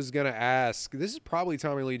 I was going to ask, this is probably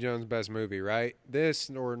Tommy Lee Jones' best movie, right? This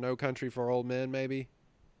or No Country for Old Men, maybe?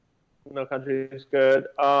 No Country is good.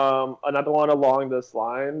 Another one along those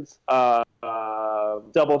lines,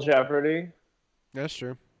 Double Jeopardy. That's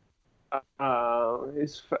true.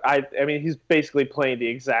 He's basically playing the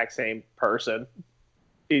exact same person.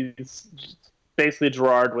 He's basically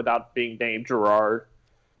Gerard without being named Gerard.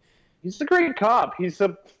 He's a great cop. He's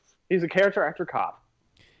a character actor cop.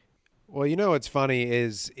 Well, you know what's funny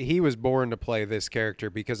is he was born to play this character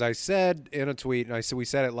because I said in a tweet, and we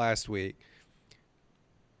said it last week,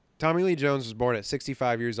 Tommy Lee Jones was born at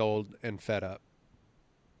 65 years old and fed up.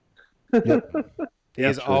 Yep. He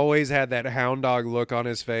has always had that hound dog look on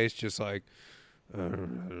his face, just like,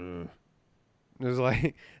 it was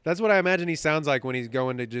like that's what I imagine he sounds like when he's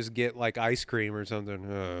going to just get like ice cream or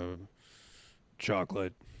something.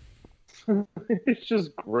 Chocolate. It's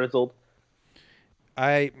just grizzled.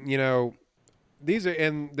 I'll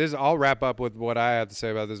wrap up with what I have to say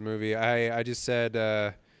about this movie. I just said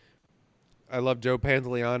I love Joe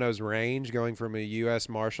Pantoliano's range, going from a U.S.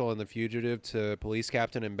 Marshal in The Fugitive to police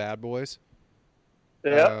captain in Bad Boys.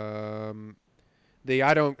 Yeah.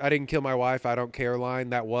 I didn't kill my wife, I don't care line,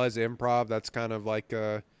 that was improv. That's kind of like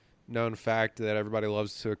a known fact that everybody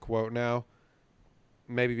loves to quote now.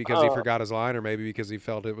 Maybe because he forgot his line, or maybe because he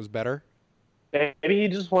felt it was better. Maybe he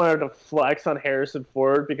just wanted to flex on Harrison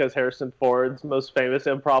Ford because Harrison Ford's most famous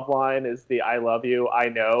improv line is the "I love you, I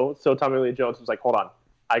know." So Tommy Lee Jones was like, "Hold on,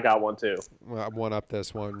 I got one too." Well, I one up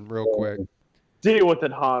this one real quick. Deal with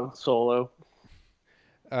it, Han Solo.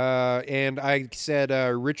 And I said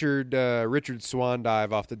Richard Swan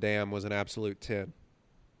dive off the dam was an absolute 10.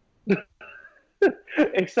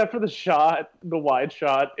 Except for the wide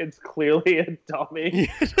shot, it's clearly a dummy.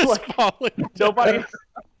 Just falling nobody.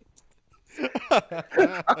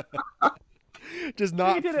 just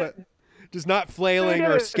not flailing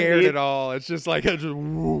or scared at all. It's just like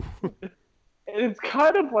woo. It's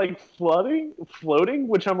kind of like floating,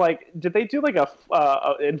 which I'm like, did they do like a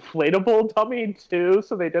inflatable dummy too?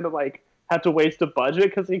 So they didn't like have to waste a budget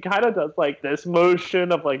because he kind of does like this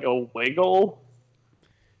motion of like a wiggle.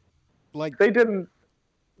 Like they didn't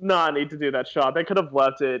not need to do that shot. They could have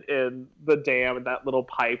left it in the dam and that little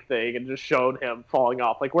pipe thing and just shown him falling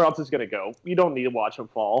off. Like where else is he gonna go? You don't need to watch him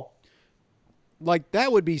fall. Like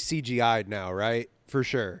that would be CGI'd now, right? For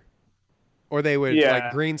sure. Or they would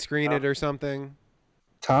like green screen it or something.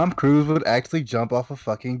 Tom Cruise would actually jump off a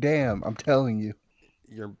fucking dam. I'm telling you.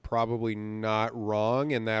 You're probably not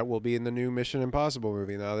wrong, and that will be in the new Mission Impossible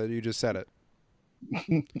movie now that you just said it.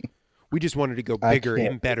 We just wanted to go bigger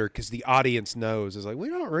and better because the audience knows. It's like, we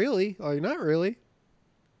don't really. Like, not really.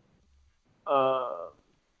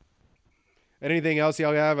 Anything else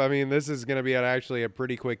y'all have? I mean, this is going to be actually a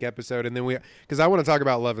pretty quick episode. And then because I want to talk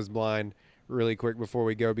about Love is Blind really quick before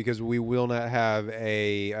we go, because we will not have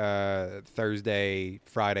a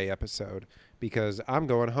Friday episode because I'm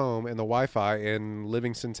going home and the Wi-Fi in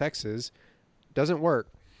Livingston, Texas Doesn't work.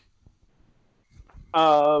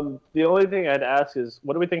 The only thing I'd ask is,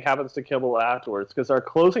 what do we think happens to Kimmel afterwards? Because our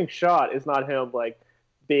closing shot is not him like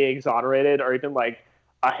being exonerated or even like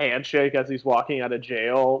a handshake as he's walking out of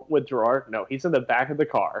jail with Gerard. No, he's in the back of the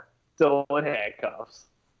car, still in handcuffs.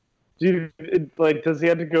 Does he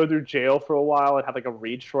have to go through jail for a while and have like a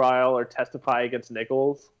retrial or testify against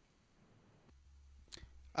Nichols?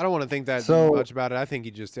 I don't want to think that much about it. I think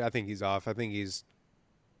he's off. I think he's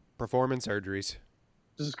performing surgeries.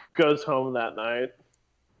 Just goes home that night.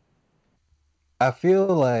 I feel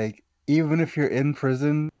like even if you're in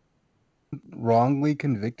prison wrongly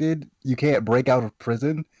convicted, you can't break out of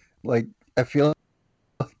prison. Like, I feel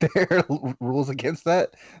like there are rules against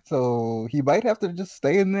that. So he might have to just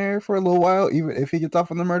stay in there for a little while, even if he gets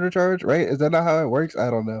off on the murder charge, right? Is that not how it works? I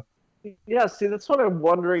don't know. Yeah, see, that's what I'm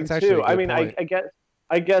wondering too. I mean,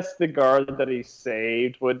 I guess the guard that he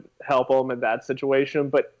saved would help him in that situation,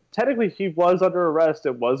 but technically he was under arrest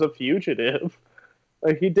and was a fugitive.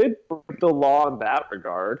 Like, he did break the law in that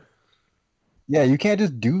regard. Yeah, you can't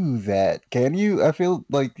just do that, can you? I feel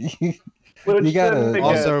like you gotta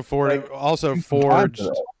also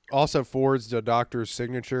forged a doctor's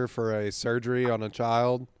signature for a surgery on a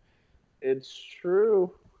child. It's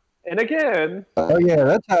true. And again, oh yeah,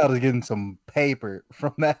 that child is getting some paper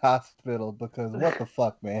from that hospital because what the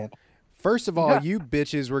fuck, man. First of all, you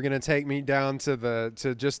bitches were gonna take me down to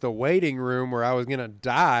just the waiting room where I was gonna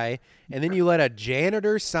die, and then you let a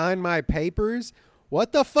janitor sign my papers.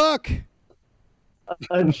 What the fuck?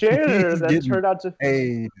 A janitor that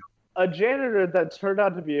turned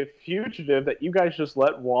out to be a fugitive that you guys just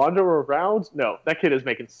let wander around. No, that kid is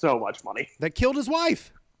making so much money. That killed his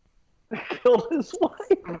wife. Killed his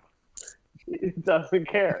wife. He doesn't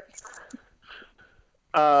care.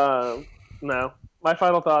 No. My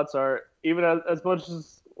final thoughts are, even as much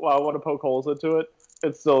as I want to poke holes into it,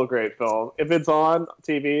 it's still a great film. If it's on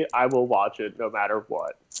TV, I will watch it no matter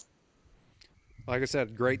what. Like I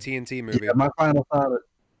said, great TNT movie. Yeah, my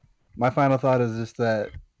final thought is just that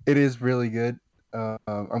it is really good.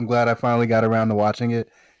 I'm glad I finally got around to watching it.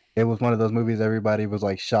 It was one of those movies everybody was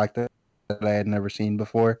like shocked that I had never seen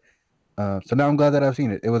before. So now I'm glad that I've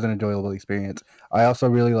seen it. It was an enjoyable experience. I also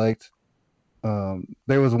really liked.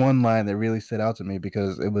 There was one line that really stood out to me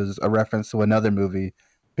because it was a reference to another movie.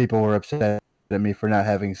 People were upset at me for not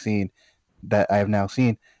having seen that I have now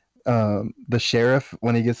seen. The sheriff,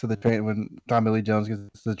 when he gets to the train, when Tommy Lee Jones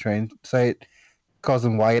gets to the train site, calls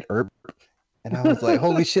him Wyatt Earp, and I was like,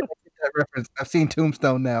 "Holy shit!" I get that reference. I've seen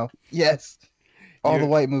Tombstone now. Yes, all the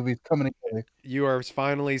white movies coming together. You are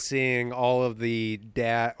finally seeing all of the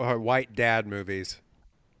white dad movies.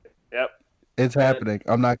 Yep, it's happening.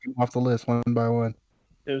 I'm knocking off the list one by one.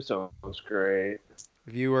 Tombstone's great.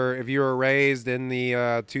 If you were raised in the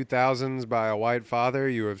 2000s by a white father,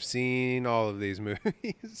 you have seen all of these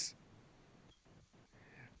movies.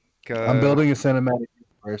 I'm building a cinematic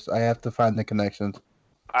universe. I have to find the connections.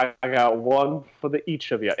 I got one for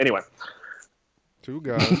each of you. Anyway, 2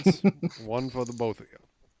 guns, one for the both of you.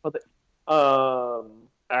 All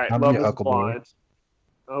right, Love is Blind.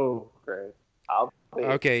 Oh, great.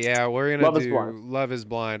 Okay, yeah, we're gonna do Love is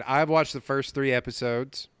Blind. I've watched the first 3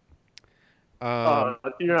 episodes. You're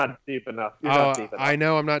not deep enough. I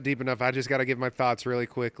know I'm not deep enough. I just got to give my thoughts really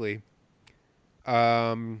quickly.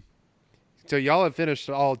 So y'all have finished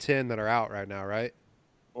all 10 that are out right now, right?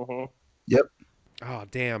 Mm-hmm. Yep. Oh,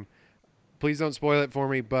 damn. Please don't spoil it for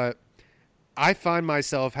me, but I find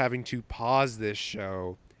myself having to pause this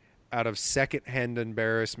show out of secondhand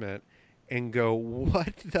embarrassment and go,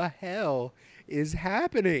 what the hell is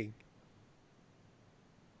happening?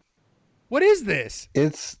 What is this?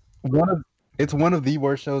 It's one of the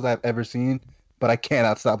worst shows I've ever seen, but I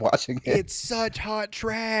cannot stop watching it. It's such hot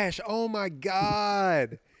trash. Oh my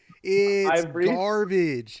God. It's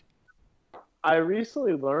garbage. I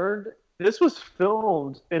recently learned this was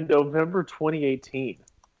filmed in November 2018.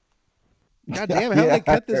 God damn, how did they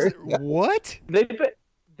cut this? What?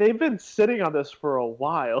 They've been sitting on this for a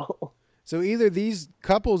while. So either these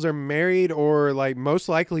couples are married or like most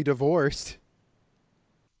likely divorced.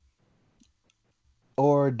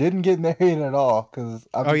 Or didn't get married at all, because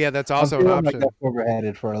that's also an option. Like that's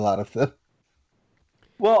overheaded for a lot of them.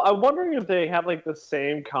 Well, I'm wondering if they have like the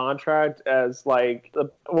same contract as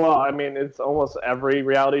it's almost every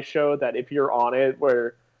reality show that if you're on it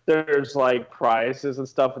where there's like prizes and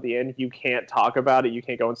stuff at the end, you can't talk about it, you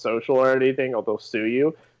can't go on social or anything, or they'll sue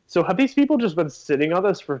you. So have these people just been sitting on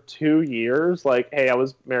this for 2 years? Like, hey, I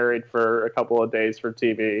was married for a couple of days for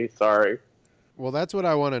TV. Sorry. Well, that's what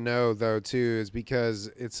I want to know, though, too, is because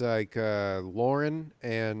it's like Lauren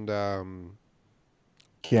and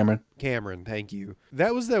Cameron, thank you.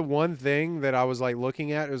 That was the one thing that I was like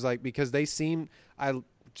looking at. It was like, because they seem, I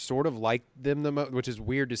sort of liked them the most, which is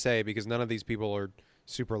weird to say because none of these people are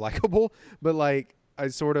super likable, but like I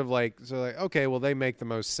sort of like, so like, okay, well, they make the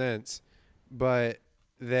most sense, but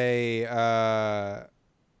they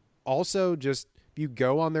also just, if you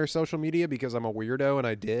go on their social media, because I'm a weirdo and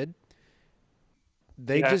I did,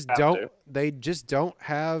 they just don't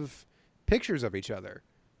have pictures of each other.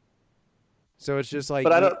 So it's just like,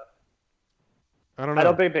 but I don't know. I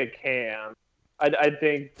don't think they can. I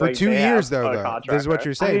think for like, 2 years though. This is what there.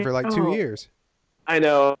 you're saying, for like 2 years. I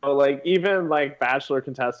know, like even like Bachelor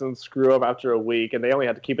contestants screw up after a week, and they only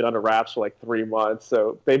had to keep it under wraps for like 3 months.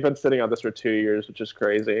 So they've been sitting on this for 2 years, which is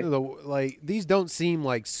crazy. Like these don't seem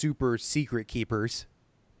like super secret keepers.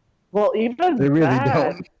 Well, even They really that,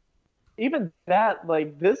 don't. even that,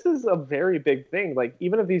 like this is a very big thing. Like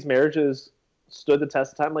even if these marriages stood the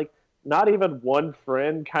test of time, like not even one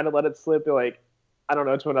friend kind of let it slip. Be like, I don't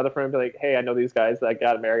know, to another friend, be like, hey, I know these guys that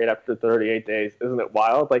got married after 38 days. Isn't it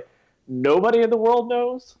wild? Like nobody in the world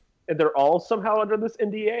knows, and they're all somehow under this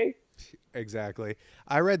NDA. Exactly.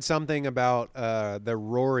 I read something about the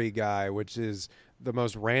Rory guy, which is the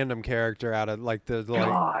most random character out of like the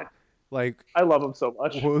God, like I love him so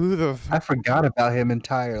much. who the I forgot about him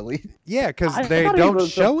entirely. yeah, because I they thought he don't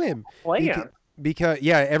was show him. Plan. Because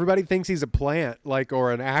yeah, everybody thinks he's a plant, like,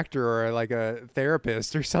 or an actor, or like a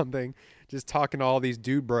therapist or something, just talking to all these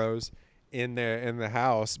dude bros in the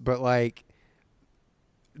house. But like,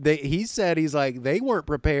 he said he's like they weren't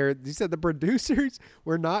prepared. He said the producers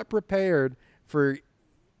were not prepared for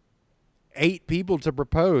 8 people to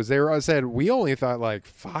propose. Said we only thought like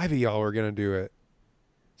 5 of y'all were gonna do it,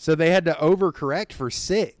 so they had to overcorrect for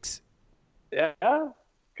 6. Yeah,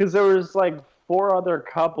 because there was like 4 other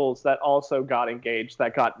couples that also got engaged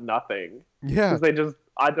that got nothing. Yeah, Because they just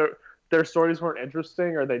either their stories weren't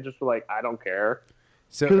interesting or they just were like, I don't care.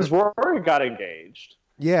 so Because Rory got engaged.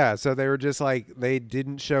 yeah, so they were just like, they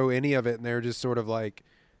didn't show any of it, and they were just sort of like,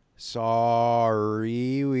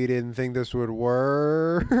 sorry, we didn't think this would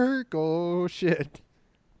work. Oh shit.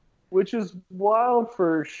 Which is wild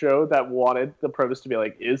for a show that wanted the premise to be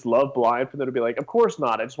like, is love blind? For them to be like, of course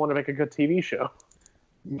not. I just want to make a good TV show.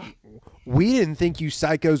 We didn't think you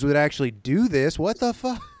psychos would actually do this. What the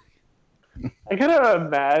fuck? I kind of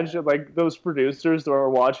imagine like those producers that are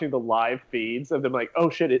watching the live feeds of them like,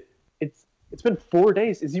 oh shit, it's been 4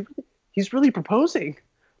 days. He's really proposing?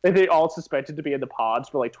 And they all suspected to be in the pods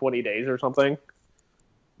for like 20 days or something.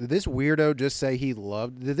 Did this weirdo just say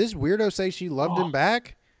did this weirdo say she loved him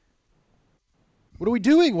back? What are we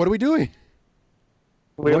doing? What are we doing?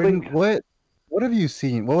 What have you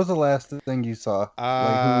seen? What was the last thing you saw?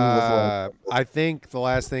 I think the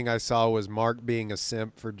last thing I saw was Mark being a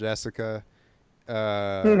simp for Jessica.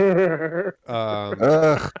 Ugh,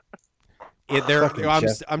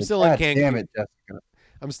 I'm still in Cancun. Damn it, Jessica.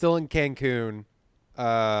 I'm still in Cancun.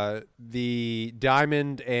 The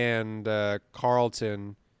Diamond and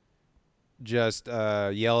Carlton just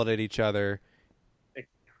yelled at each other.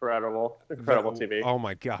 Incredible TV. Oh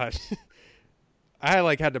my gosh.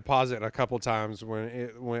 I had to pause it a couple times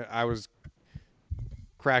when I was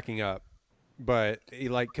cracking up, but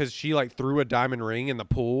because she threw a diamond ring in the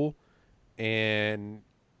pool, and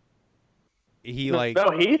he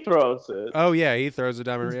he throws it. Oh yeah, he throws a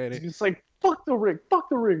diamond ring. He's like, fuck the ring,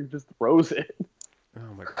 just throws it.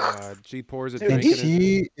 Oh my god, she pours a And drink.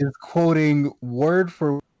 she is quoting word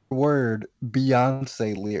for word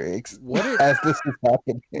Beyonce lyrics as this is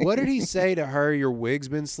happening. What did he say to her? Your wig's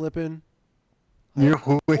been slipping. Your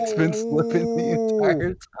wig's been slipping the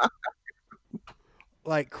entire time.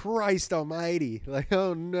 Like, Christ almighty. Like,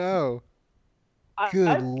 oh no.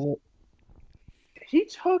 Good Lord. He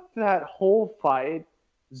took that whole fight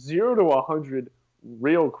 0 to 100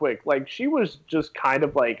 real quick. Like, she was just kind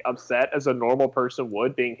of upset as a normal person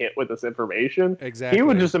would, being hit with this information. Exactly. He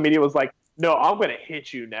would just immediately was like, no, I'm going to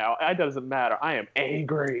hit you now. It doesn't matter. I am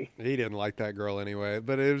angry. He didn't like that girl anyway,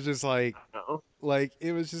 but it was just it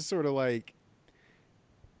was just sort of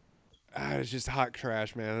it's just hot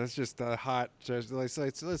trash, man. It's just a hot trash.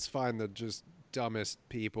 Let's find the just dumbest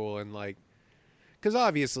people, and because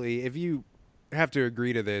obviously if you have to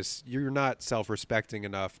agree to this, you're not self-respecting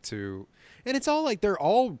enough to, and it's all they're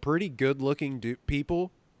all pretty good-looking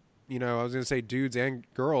people. You know, I was going to say dudes and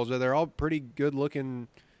girls, but they're all pretty good-looking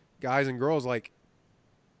guys and girls.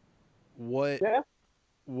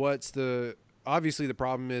 What's obviously the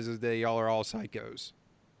problem is that y'all are all psychos.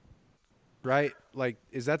 Right?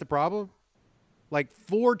 Is that the problem?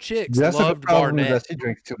 4 chicks loved Barnett. That she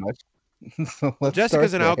drinks too much. So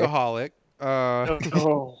Jessica's an alcoholic. It's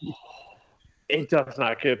it does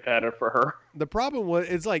not get better for her. The problem was,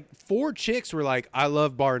 it's like 4 chicks were like, I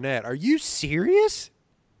love Barnett. Are you serious?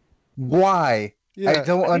 Why? Yeah, I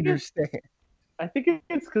don't understand. I think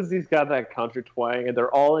it's because he's got that country twang, and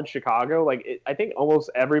they're all in Chicago. Like, I think almost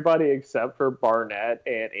everybody except for Barnett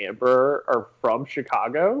and Amber are from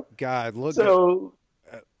Chicago. God, look.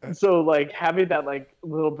 So like having that like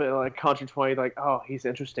little bit of like country twang, like, oh, he's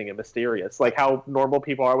interesting and mysterious, like how normal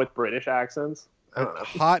people are with British accents. I don't know.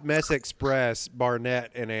 Hot Mess Express,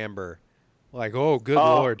 Barnett and Amber. Like, oh, good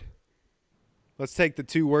Lord. Let's take the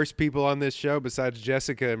 2 worst people on this show besides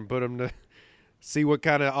Jessica and put them to see what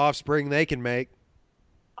kind of offspring they can make.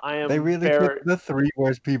 They really put the 3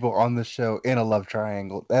 worst people on the show in a love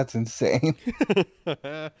triangle. That's insane.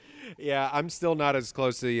 Yeah, I'm still not as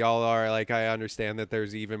close to y'all are. Like, I understand that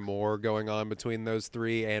there's even more going on between those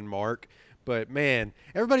 3 and Mark. But, man,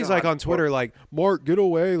 everybody's like on Twitter, like, Mark, get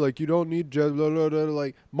away. Like, you don't need blah, blah, blah.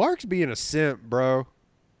 Like, Mark's being a simp, bro.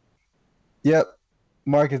 Yep.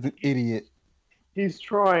 Mark is an idiot. He's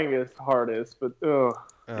trying his hardest, but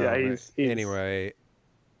yeah, he's anyway.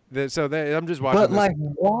 I'm just watching. But this. like,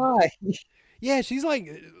 why? Yeah, she's like,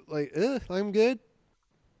 I'm good.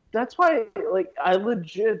 That's why, like, I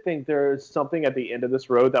legit think there's something at the end of this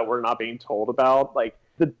road that we're not being told about, like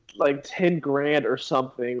the $10,000 or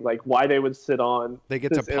something, like why they would sit on. They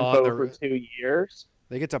get this to pawn info for 2 years.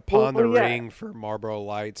 They get to pawn the ring for Marlboro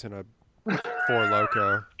Lights and a Four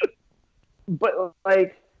Loko. But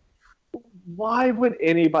like, why would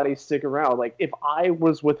anybody stick around? Like, if I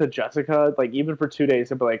was with a Jessica, like, even for 2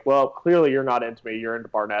 days, I'd be like, well, clearly you're not into me. You're into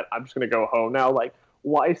Barnett. I'm just going to go home now. Like,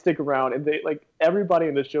 why stick around? And they, like, everybody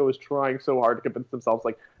in the show is trying so hard to convince themselves,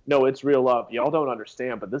 like, no, it's real love. Y'all don't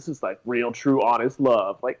understand, but this is, like, real, true, honest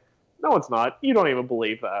love. Like, no, it's not. You don't even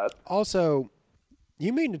believe that. Also,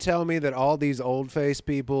 you mean to tell me that all these old-faced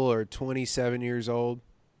people are 27 years old?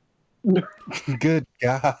 Good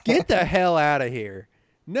God. Get the hell out of here.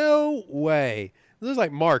 No way. It looks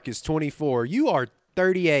like Mark is 24. You are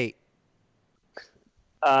 38.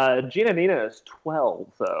 Gina Nina is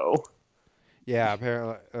 12, though. Yeah,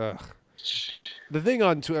 apparently. The thing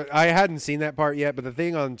on Twitter, I hadn't seen that part yet, but the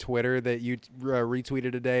thing on Twitter that you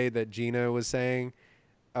retweeted today that Gina was saying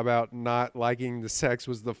about not liking the sex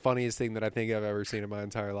was the funniest thing that I think I've ever seen in my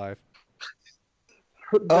entire life.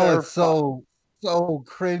 Oh, it's so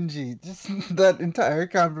cringy. Just that entire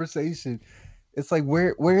conversation. It's like,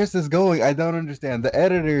 where is this going? I don't understand. The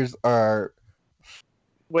editors are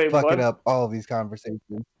fucking up all of these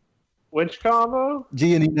conversations. Which combo?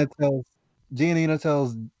 Giannina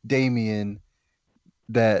tells Damien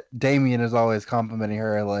that Damien is always complimenting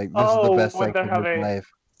her, like, this is the best sex of his life.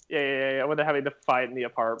 Yeah. When they're having to fight in the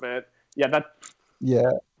apartment. Yeah, that.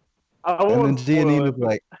 Yeah. And then Giannina's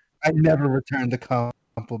like, I never returned the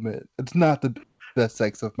compliment. It's not the best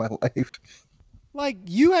sex of my life. Like,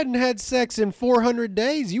 you hadn't had sex in 400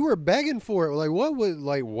 days. You were begging for it.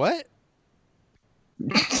 Like, what?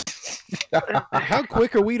 How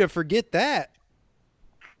quick are we to forget that?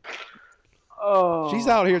 Oh, she's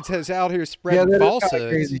out here spreading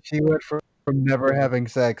falsehoods. Crazy. She went from never having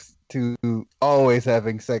sex to always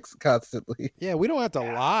having sex constantly. Yeah, we don't have to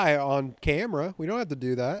lie on camera. We don't have to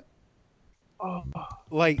do that. Oh.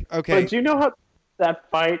 Like, okay. But do you know how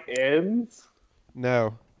that fight ends?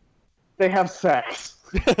 No. They have sex.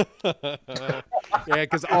 Yeah,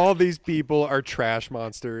 because all these people are trash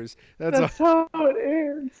monsters. That's how it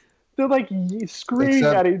ends. They're like screaming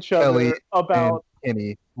at each other Kelly about and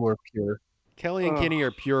Kenny, who are pure. Kelly and Kenny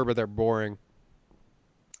are pure, but they're boring.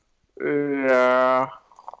 Yeah,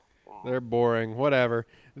 they're boring. Whatever.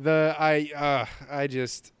 I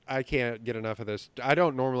can't get enough of this. I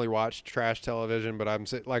don't normally watch trash television, but I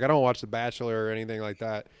don't watch The Bachelor or anything like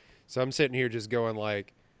that. So I'm sitting here just going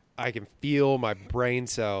like, I can feel my brain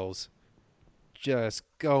cells just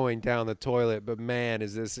going down the toilet. But man,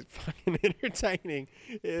 is this fucking entertaining?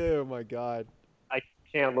 Oh my God. I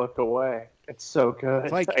can't look away. It's so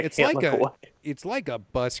good. It's like a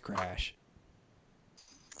bus crash.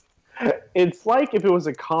 It's like if it was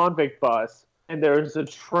a convict bus and there's a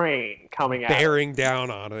train coming out, bearing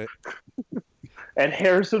down on it. And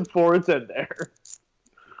Harrison Ford's in there.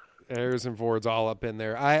 Harrison Ford's all up in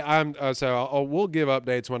there. We'll give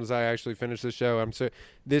updates once I actually finish the show.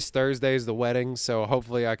 This Thursday is the wedding, so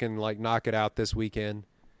hopefully I can knock it out this weekend,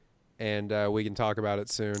 and we can talk about it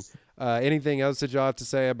soon. Anything else that y'all have to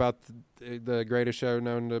say about the greatest show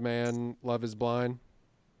known to man, Love Is Blind?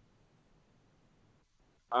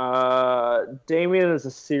 Damien is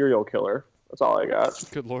a serial killer. That's all I got.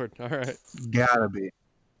 Good Lord! All right, gotta be.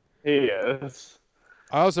 He is.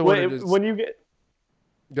 I also wanted to... when you get.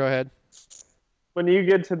 Go ahead. When you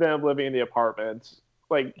get to them living in the apartment,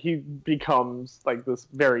 like he becomes like this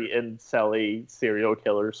very incel-y serial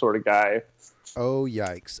killer sort of guy. Oh,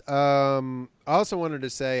 yikes. I also wanted to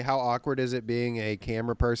say, how awkward is it being a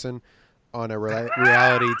camera person on a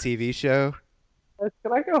reality TV show?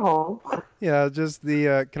 Can I go home? Yeah, just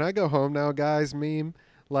the can I go home now, guys meme.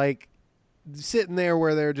 Like, sitting there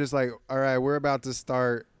where they're just like, all right, we're about to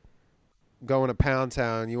start going to Pound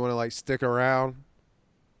Town. You want to, like, stick around?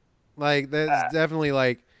 Like, that's definitely,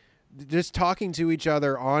 like, just talking to each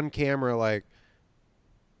other on camera, like,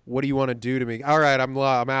 what do you want to do to me? All right, I'm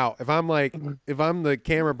out. If I'm the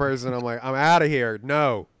camera person, I'm like, I'm out of here.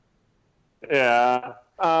 No. Yeah.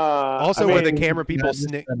 Also, where the camera people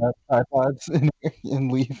tripods and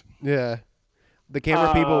leave. Yeah, the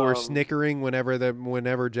camera people were snickering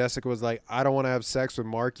whenever Jessica was like, "I don't want to have sex with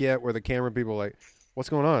Mark yet." Where the camera people were like, "What's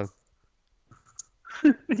going on?"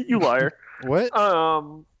 You liar. What?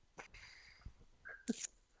 To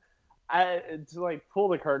like pull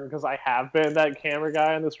the curtain, because I have been that camera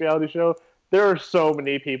guy on this reality show. There are so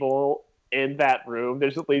many people in that room.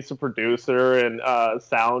 There's at least a producer and a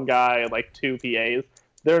sound guy and like 2 PAs.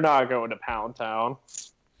 They're not going to Pound Town.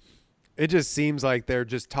 It just seems like they're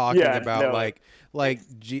just talking about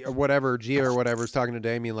Gia or whatever's talking to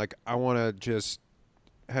Damien. Like, I want to just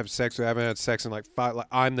have sex. I haven't had sex in like 5. Like,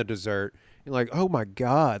 I'm the dessert. You're like, oh my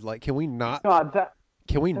god! Like, can we not? God,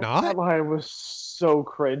 can we not? That line was so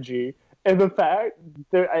cringy. And the fact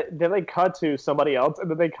then they cut to somebody else,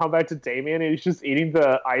 and then they come back to Damien, and he's just eating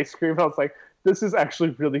the ice cream. I was like, this is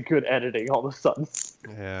actually really good editing all of a sudden.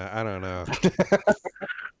 Yeah, I don't know.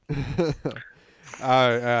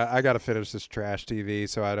 I got to finish this trash TV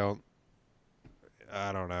so I don't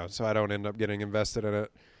know, so I don't end up getting invested in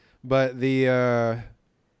it. But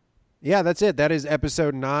yeah, that's it. That is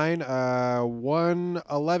episode 9,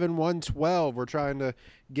 111, 112. We're trying to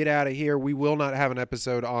get out of here. We will not have an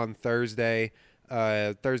episode on Thursday,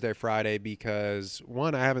 Friday, because,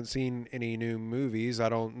 one, I haven't seen any new movies. I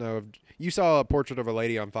don't know if you saw A Portrait of a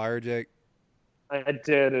Lady on Fire, Jake. I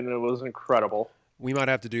did, and it was incredible. We might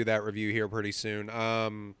have to do that review here pretty soon.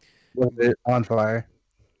 Was it on fire?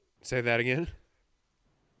 Say that again.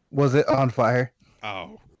 Was it on fire?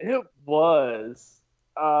 Oh, it was.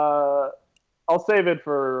 I'll save it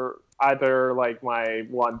for either like my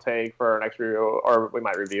one take for our next review, or we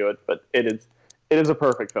might review it. But it is a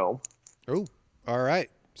perfect film. Oh, all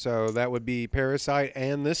right. So that would be Parasite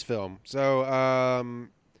and this film. So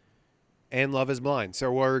and Love Is Blind.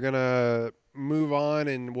 So we're gonna move on,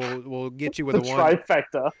 and we'll get you with the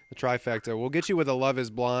trifecta. The trifecta. We'll get you with a Love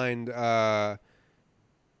Is Blind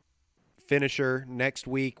finisher next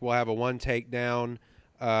week. We'll have a one takedown.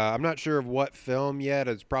 I'm not sure of what film yet.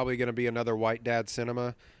 It's probably going to be another White Dad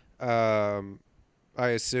Cinema, I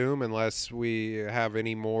assume, unless we have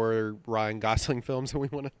any more Ryan Gosling films that we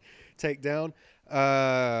want to take down.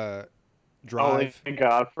 Drive. Only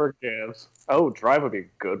God forgives. Oh, Drive would be a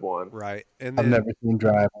good one. Right. And I've never seen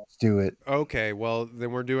Drive. Let's do it. Okay, well,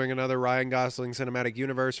 then we're doing another Ryan Gosling Cinematic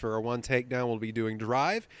Universe for our one takedown. We'll be doing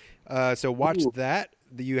Drive. So watch that.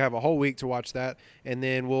 You have a whole week to watch that, and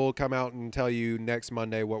then we'll come out and tell you next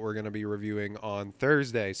Monday what we're going to be reviewing on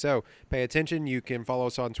Thursday. So pay attention. You can follow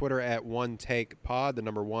us on Twitter at OneTakePod, the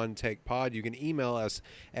number One Take Pod. You can email us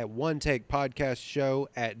at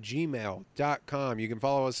onetakepodcastshow@gmail.com. You can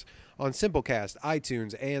follow us on Simplecast,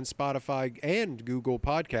 iTunes, and Spotify, and Google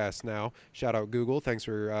Podcasts now. Shout out Google. Thanks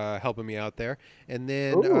for helping me out there. And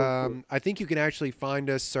then I think you can actually find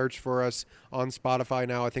us, search for us on Spotify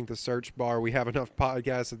now. I think the search bar, we have enough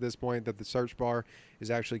podcasts at this point that the search bar is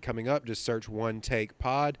actually coming up. Just search One Take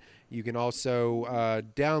Pod. You can also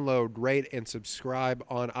download, rate, and subscribe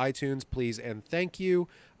on iTunes, please and thank you.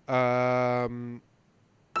 Yeah,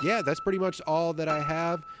 that's pretty much all that I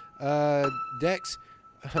have. Dex,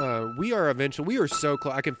 we are so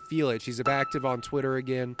close. I can feel it. She's active on Twitter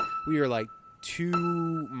again. We are like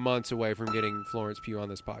 2 months away from getting Florence Pugh on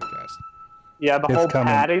this podcast. Yeah, the whole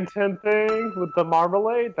Paddington thing with the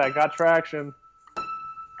marmalade, that got traction.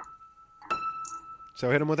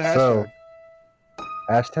 So hit him with a hashtag. So,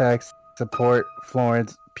 hashtag support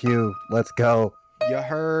Florence Pugh. Let's go. You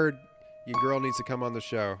heard. Your girl needs to come on the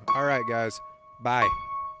show. All right, guys. Bye.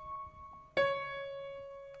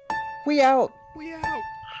 We out. We out.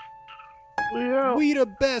 We out. We the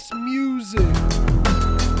best music.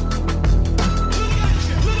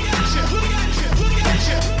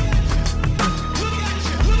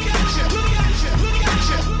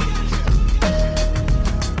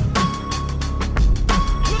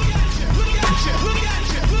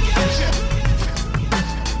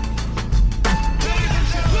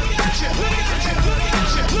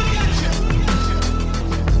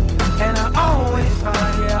 And I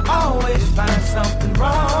always find something wrong.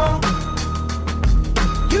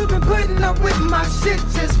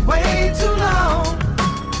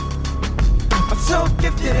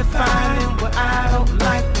 Gifted at finding what I don't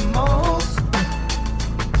like the most.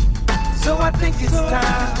 So I think it's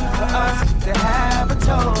time for us to have a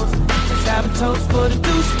toast. Let's have a toast for the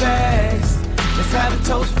douchebags. Let's have a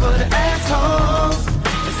toast for the assholes.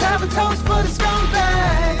 Let's have a toast for the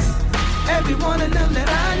scumbags. Every one of them that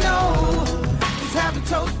I know. Let's have a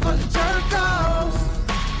toast for the jerk-offs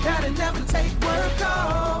that'll never take work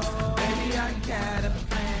off. Baby, I got a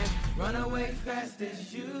plan. Run away fast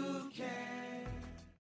as you can.